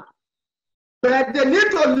conditioner, but they need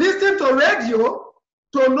to listen to radio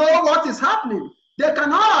to know what is happening. They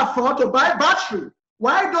cannot afford to buy battery.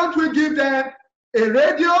 Why don't we give them a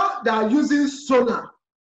radio that uses solar?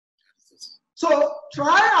 So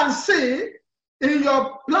try and see in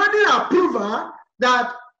your planning approval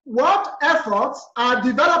that what efforts are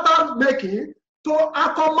developers making to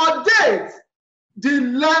accommodate the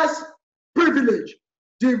less privileged,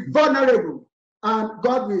 the vulnerable, and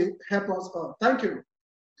God will help us all. Thank you.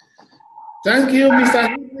 Thank you, Mr.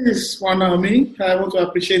 Harris Wanami. I want to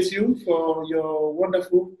appreciate you for your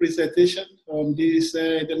wonderful presentation on this,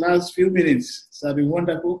 the last few minutes. It's been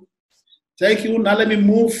wonderful. Thank you. Now let me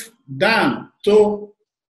move down to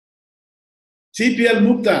TPL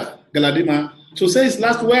Mukta Galadima to say his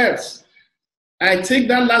last words. I think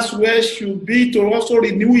that last word should be to also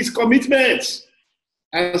renew his commitment,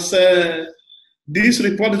 as this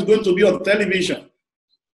report is going to be on television.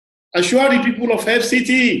 Assure the people of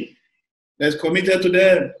FCT that's committed to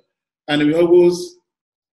them, and we always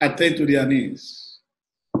attend to their needs.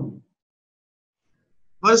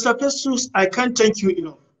 Mr. Festus, I can't thank you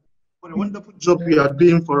enough for the wonderful job you are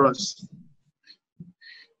doing for us.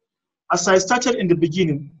 As I started in the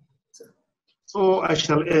beginning, so I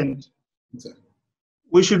shall end.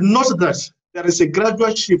 We should note that there is a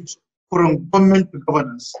gradual shift from government to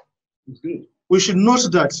governance. We should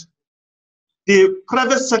note that the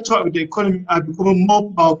private sector of the economy are becoming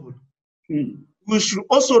more powerful. We should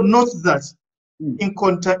also note that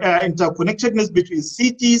interconnectedness between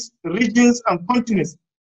cities, regions, and continents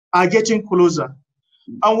are getting closer.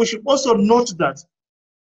 And we should also note that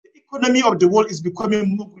the economy of the world is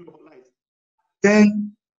becoming more globalized.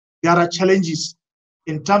 Then there are challenges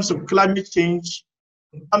in terms of climate change,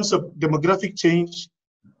 in terms of demographic change,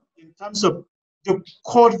 in terms of the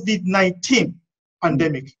COVID-19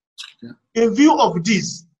 pandemic. In view of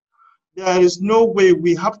this, there is no way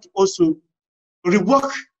we have to also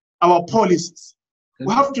rework our policies.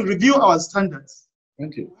 We have to review our standards.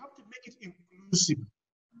 Thank you. We have to make it inclusive.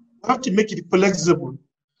 We have to make it flexible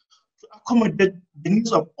to accommodate the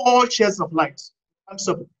needs of all shares of life, in terms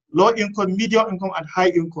of low income, medium income, and high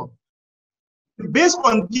income. Based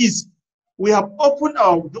on this, we have opened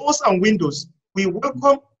our doors and windows. We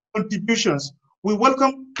welcome contributions. We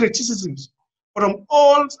welcome criticisms from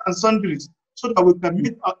all and sundries so that we can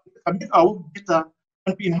meet our work better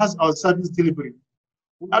and enhance our service delivery.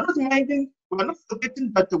 We are not minding, we are not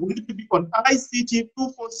forgetting that we need to be on ICT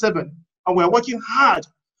 247, and we are working hard to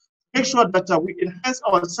make sure that we enhance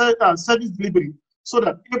our service delivery so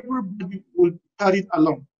that everybody will carry it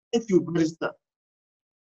along. Thank you, Minister.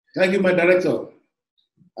 Thank you, my director.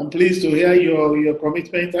 I'm pleased to hear your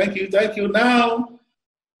commitment. Thank you, thank you. Now,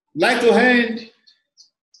 like to hand.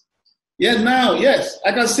 Yes, now, yes,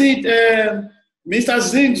 I can see it, Mr.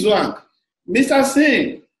 Singh Zhuang. Mr.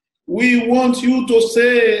 Singh, we want you to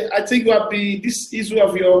say, I think this issue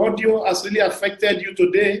of your audio has really affected you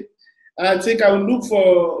today. I think I will look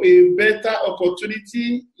for a better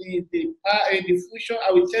opportunity in the future.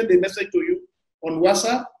 I will send the message to you on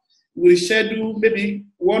WhatsApp. We'll schedule maybe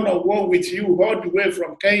one-on-one with you all the way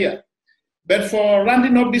from Kenya. But for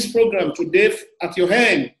rounding up this program today at your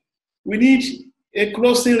hand, we need a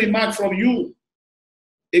closing remark from you.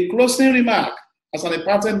 A closing remark as an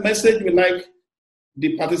important message we like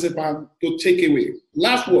the participant to take away.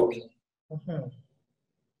 Last word.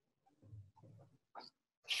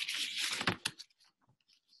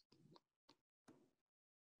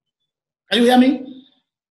 Can you hear me?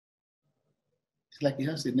 It's like he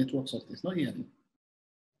has a network something. It's not hearing.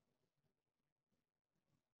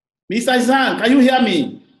 Mr. Zhang, can you hear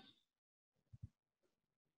me?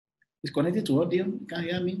 It's connected to audio. You can't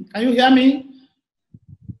hear me. Can you hear me?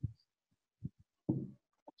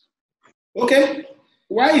 Okay.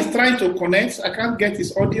 While he's trying to connect, I can't get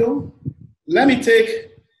his audio. Let me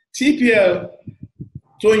take TPL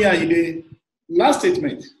Tonya Ide last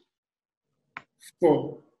statement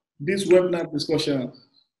for this webinar discussion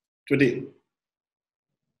today.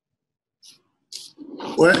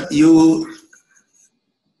 Well, you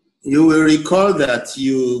will recall that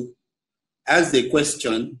you asked a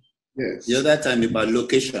question the other time about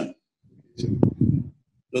location.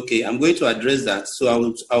 Okay, I'm going to address that. So I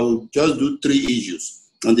will just do 3 issues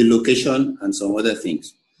on the location and some other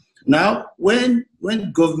things. Now, when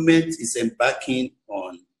government is embarking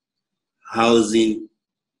on housing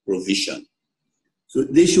provision, so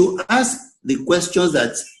they should ask the questions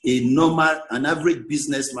that an average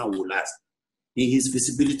businessman will ask in his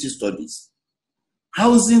feasibility studies.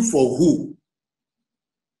 Housing for who?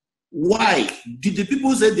 Why? Did the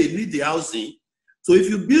people say they need the housing? So if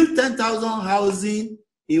you build 10,000 housing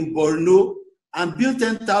in Borno and build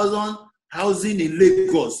 10,000 housing in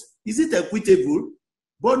Lagos, is it equitable?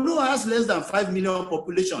 Borno has less than 5 million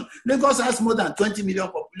population. Lagos has more than 20 million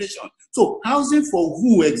population. So housing for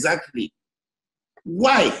who exactly?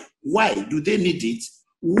 Why? Why do they need it?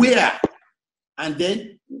 Where? And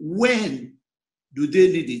then when do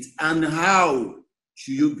they need it? And how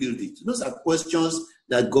should you build it? Those are questions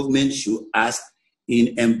that government should ask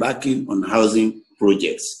in embarking on housing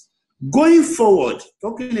projects. Going forward,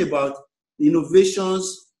 talking about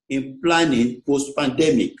innovations in planning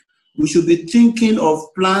post-pandemic, we should be thinking of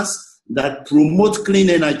plans that promote clean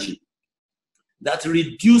energy, that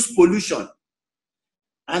reduce pollution,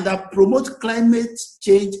 and that promote climate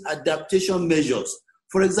change adaptation measures.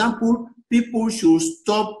 For example, people should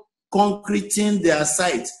stop concreting their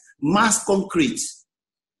sites. Mass concrete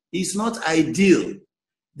is not ideal.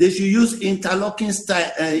 They should use interlocking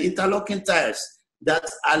tiles that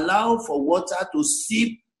allow for water to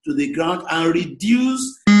seep to the ground and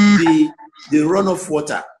reduce the runoff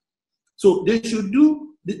water. So they should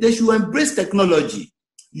embrace technology,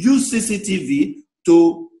 use CCTV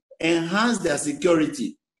to enhance their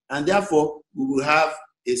security, and therefore we will have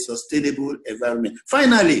a sustainable environment.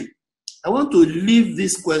 Finally, I want to leave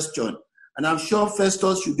this question, and I'm sure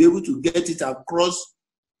Festus should be able to get it across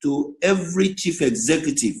to every chief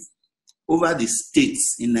executive over the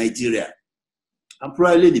states in Nigeria, and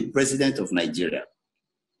probably the president of Nigeria.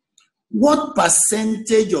 What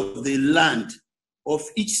percentage of the land of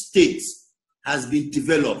each state has been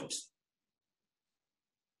developed?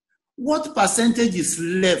 What percentage is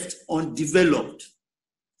left undeveloped?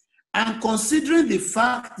 And considering the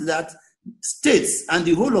fact that states and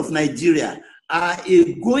the whole of Nigeria are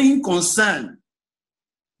a going concern,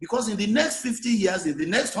 because in the next 50 years, in the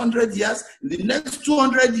next 100 years, in the next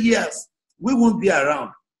 200 years, we won't be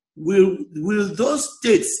around. Will those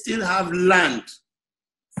states still have land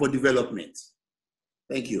for development?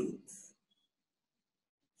 Thank you.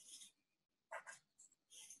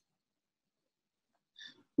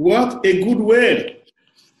 What a good way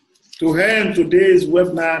to end today's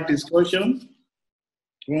webinar discussion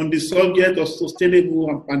on the subject of sustainable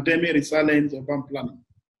and pandemic resilient urban planning.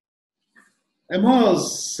 I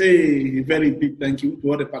must say a very big thank you to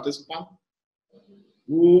all the participants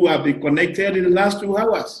who have been connected in the last 2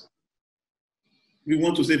 hours. We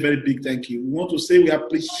want to say a very big thank you. We want to say we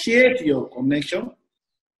appreciate your connection.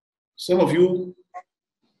 Some of you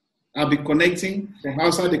have been connecting from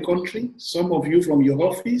outside the country, some of you from your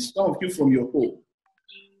office, some of you from your home.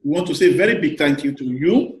 We want to say a very big thank you to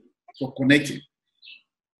you for connecting.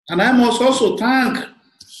 And I must also thank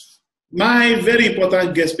my very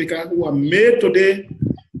important guest speaker who have made today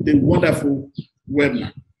the wonderful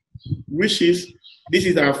webinar, this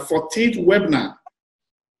is our 14th webinar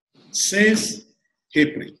since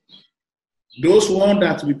April. Those ones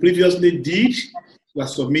that we previously did were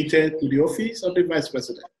submitted to the office of the Vice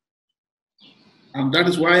President. And that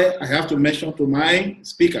is why I have to mention to my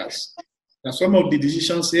speakers that some of the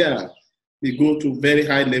decisions here, they go to very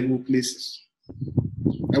high level places.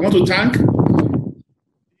 I want to thank the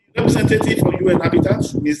representative for UN Habitat,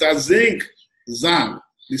 Mr. Zeng Zhang,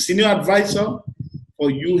 the senior advisor for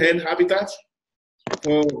UN Habitat,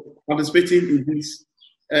 for participating in this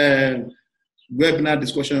webinar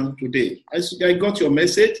discussion today. I got your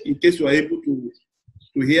message in case you are able to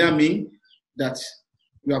hear me that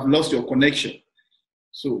you have lost your connection.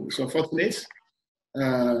 So it's unfortunate.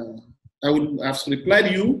 I would have replied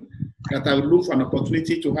to you that I would look for an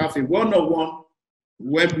opportunity to have a one-on-one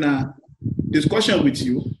webinar discussion with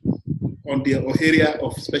you on the area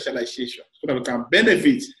of specialization so that we can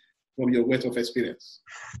benefit from your wealth of experience.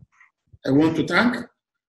 I want to thank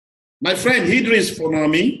my friend Idris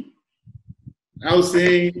Fonomi,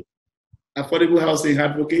 housing, affordable housing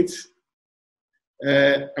advocate.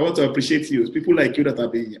 I want to appreciate you. It's people like you that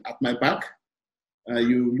have been at my back.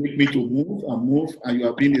 You make me to move, and you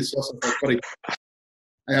have been a source of authority.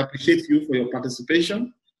 I appreciate you for your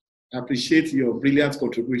participation. I appreciate your brilliant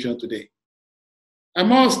contribution today. I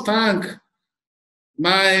must thank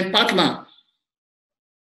my partner,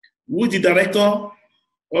 who is the Director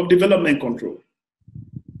of Development Control.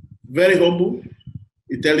 Very humble,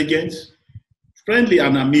 intelligent, friendly,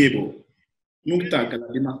 and amiable. Mukta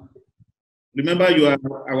Galadima. Remember, you are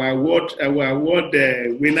our award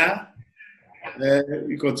winner.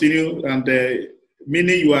 We continue, and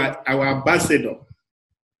meaning you are our ambassador.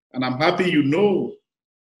 And I'm happy you know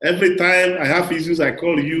Every time I have issues, I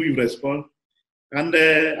call you, you respond. And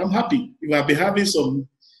I'm happy. If I've been having some,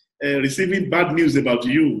 receiving bad news about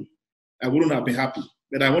you, I wouldn't have been happy.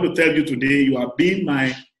 But I want to tell you today, you have been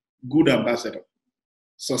my good ambassador.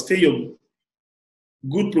 Sustain your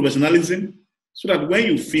good professionalism so that when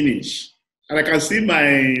you finish, and I can see my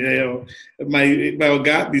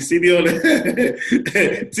guy, the senior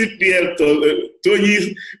TPL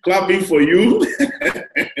Tony clapping for you.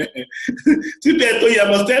 TPL Tony, I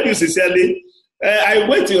must tell you sincerely, I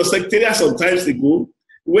went to your secretariat some times ago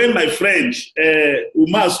when my friend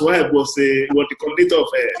Umar's wife was the coordinator of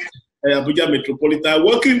Abuja Metropolitan,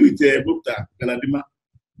 working with Mukta Galadima.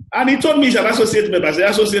 And he told me he's an associate member. I said,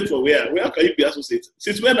 associate for where? Where can you be associate?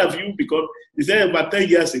 Since when have you become? He said, about 10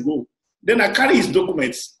 years ago. Then I carry his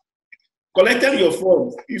documents, collected your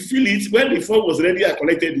form. You fill it. When the form was ready, I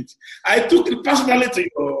collected it. I took it personally to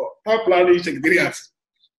your power planning secretariat.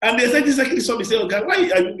 And they said, this secretary saw me say, okay, why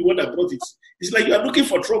are you the one that brought it? It's like you are looking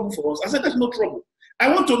for trouble for us. I said, there's no trouble.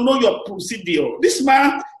 I want to know your procedure. This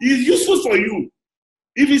man is useful for you.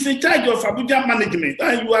 If he's in charge of Abuja management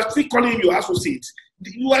and you are still calling him your associate,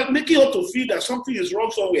 you are making her to feel that something is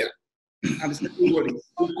wrong somewhere. And it's not worry.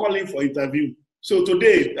 You call him for interview. So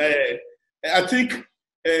today, I think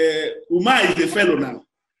Umar is a fellow now.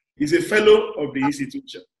 He's a fellow of the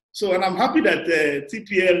institution. So, and I'm happy that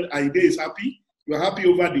TPL Hdan is happy. You're happy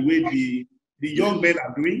over the way the young men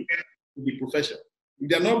are doing in the profession. If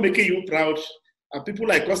they're not making you proud, and people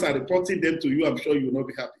like us are reporting them to you, I'm sure you will not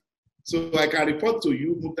be happy. So I can report to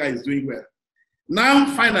you, Mukta is doing well. Now,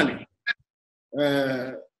 finally,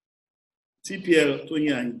 TPL Tony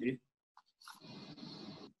Hdan,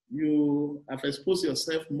 you have exposed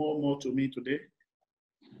yourself more to me today,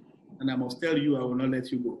 and I must tell you, I will not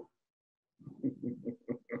let you go.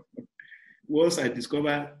 Once I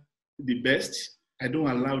discover the best, I don't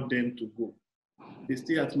allow them to go. They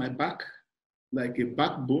stay at my back like a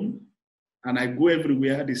backbone, and I go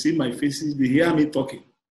everywhere. They see my faces, they hear me talking.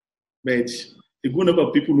 But a good number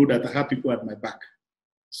of people know that I have people at my back.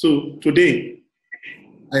 So today,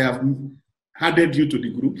 I have added you to the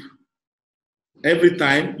group. Every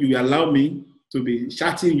time you allow me to be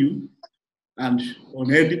chatting you and on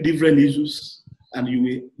different issues, and you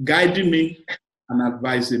will guiding me and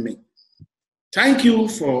advising me. Thank you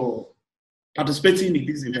for participating in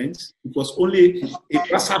these events. It was only a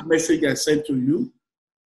WhatsApp message I sent to you,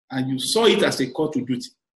 and you saw it as a call to duty.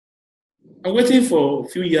 I'm waiting for a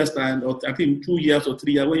few years time, or I think 2 years or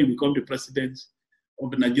 3 years, when you become the president of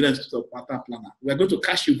the Nigerian Institute of Pattern Planner. We are going to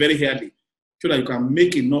catch you very early so that you can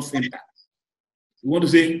make enough impact. We want to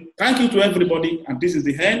say thank you to everybody, and this is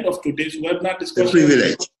the end of today's webinar discussion. A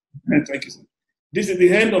privilege. Thank you, sir. This is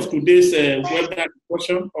the end of today's webinar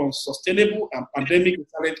discussion on sustainable and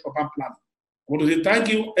pandemic-resilient urban planning. I want to say thank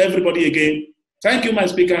you, everybody, again. Thank you, my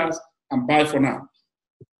speakers, and bye for now.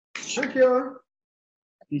 Thank you.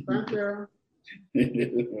 Thank you.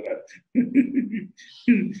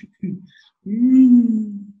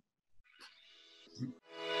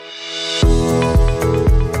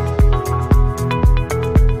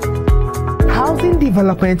 Housing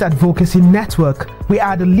Development Advocacy Network. We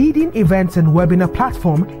are the leading events and webinar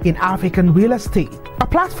platform in African real estate. A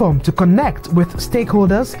platform to connect with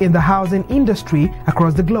stakeholders in the housing industry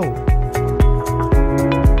across the globe.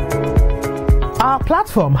 Our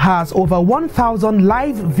platform has over 1,000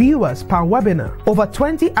 live viewers per webinar, over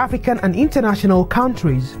 20 African and international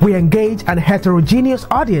countries. We engage a heterogeneous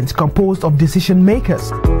audience composed of decision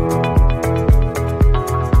makers.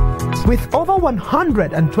 With over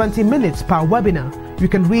 120 minutes per webinar, you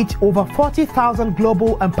can reach over 40,000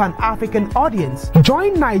 global and pan-African audience.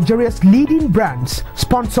 Join Nigeria's leading brands,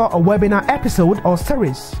 sponsor a webinar episode or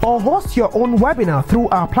series, or host your own webinar through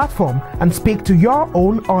our platform and speak to your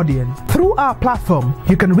own audience. Through our platform,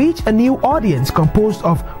 you can reach a new audience composed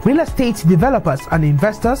of real estate developers and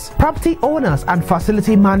investors, property owners and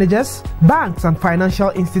facility managers, banks and financial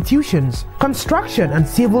institutions, construction and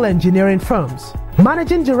civil engineering firms,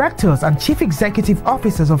 managing directors and chief executive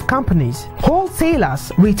officers of companies,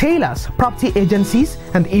 wholesalers, retailers, property agencies,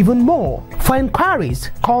 and even more. For inquiries,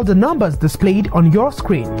 call the numbers displayed on your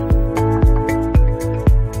screen.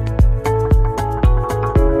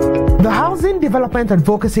 The Housing Development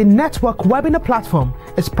Advocacy Network webinar platform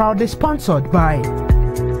is proudly sponsored by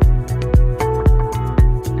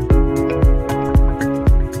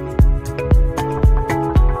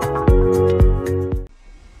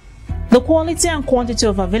The quality and quantity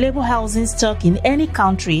of available housing stock in any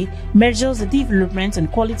country measures the development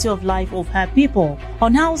and quality of life of her people.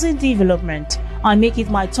 On housing development, I make it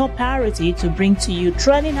my top priority to bring to you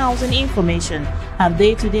trending housing information and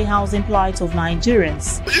day-to-day housing plight of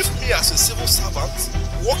Nigerians. If me as a civil servant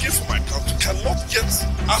working for my country cannot get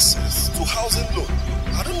access to housing loan.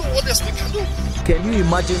 I don't know what else they can do. Can you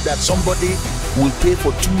imagine that somebody will pay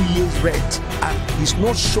for 2 years rent and he's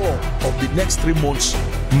not sure of the next 3 months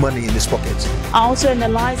money in his pocket? I also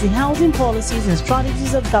analyze the housing policies and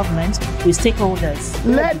strategies of government with stakeholders.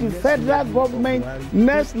 Let the federal government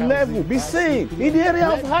next level be seen in the area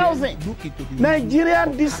of housing.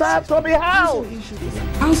 Nigerians deserve to be housed.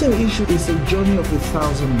 Housing issue is a journey of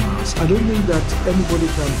 1,000 miles. I don't think that anybody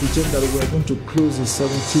can pretend that we're going to close the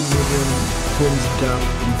 17 million homes gap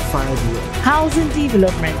in 5 years. Housing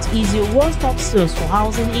development is your one-stop source for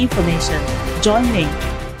housing information. Join me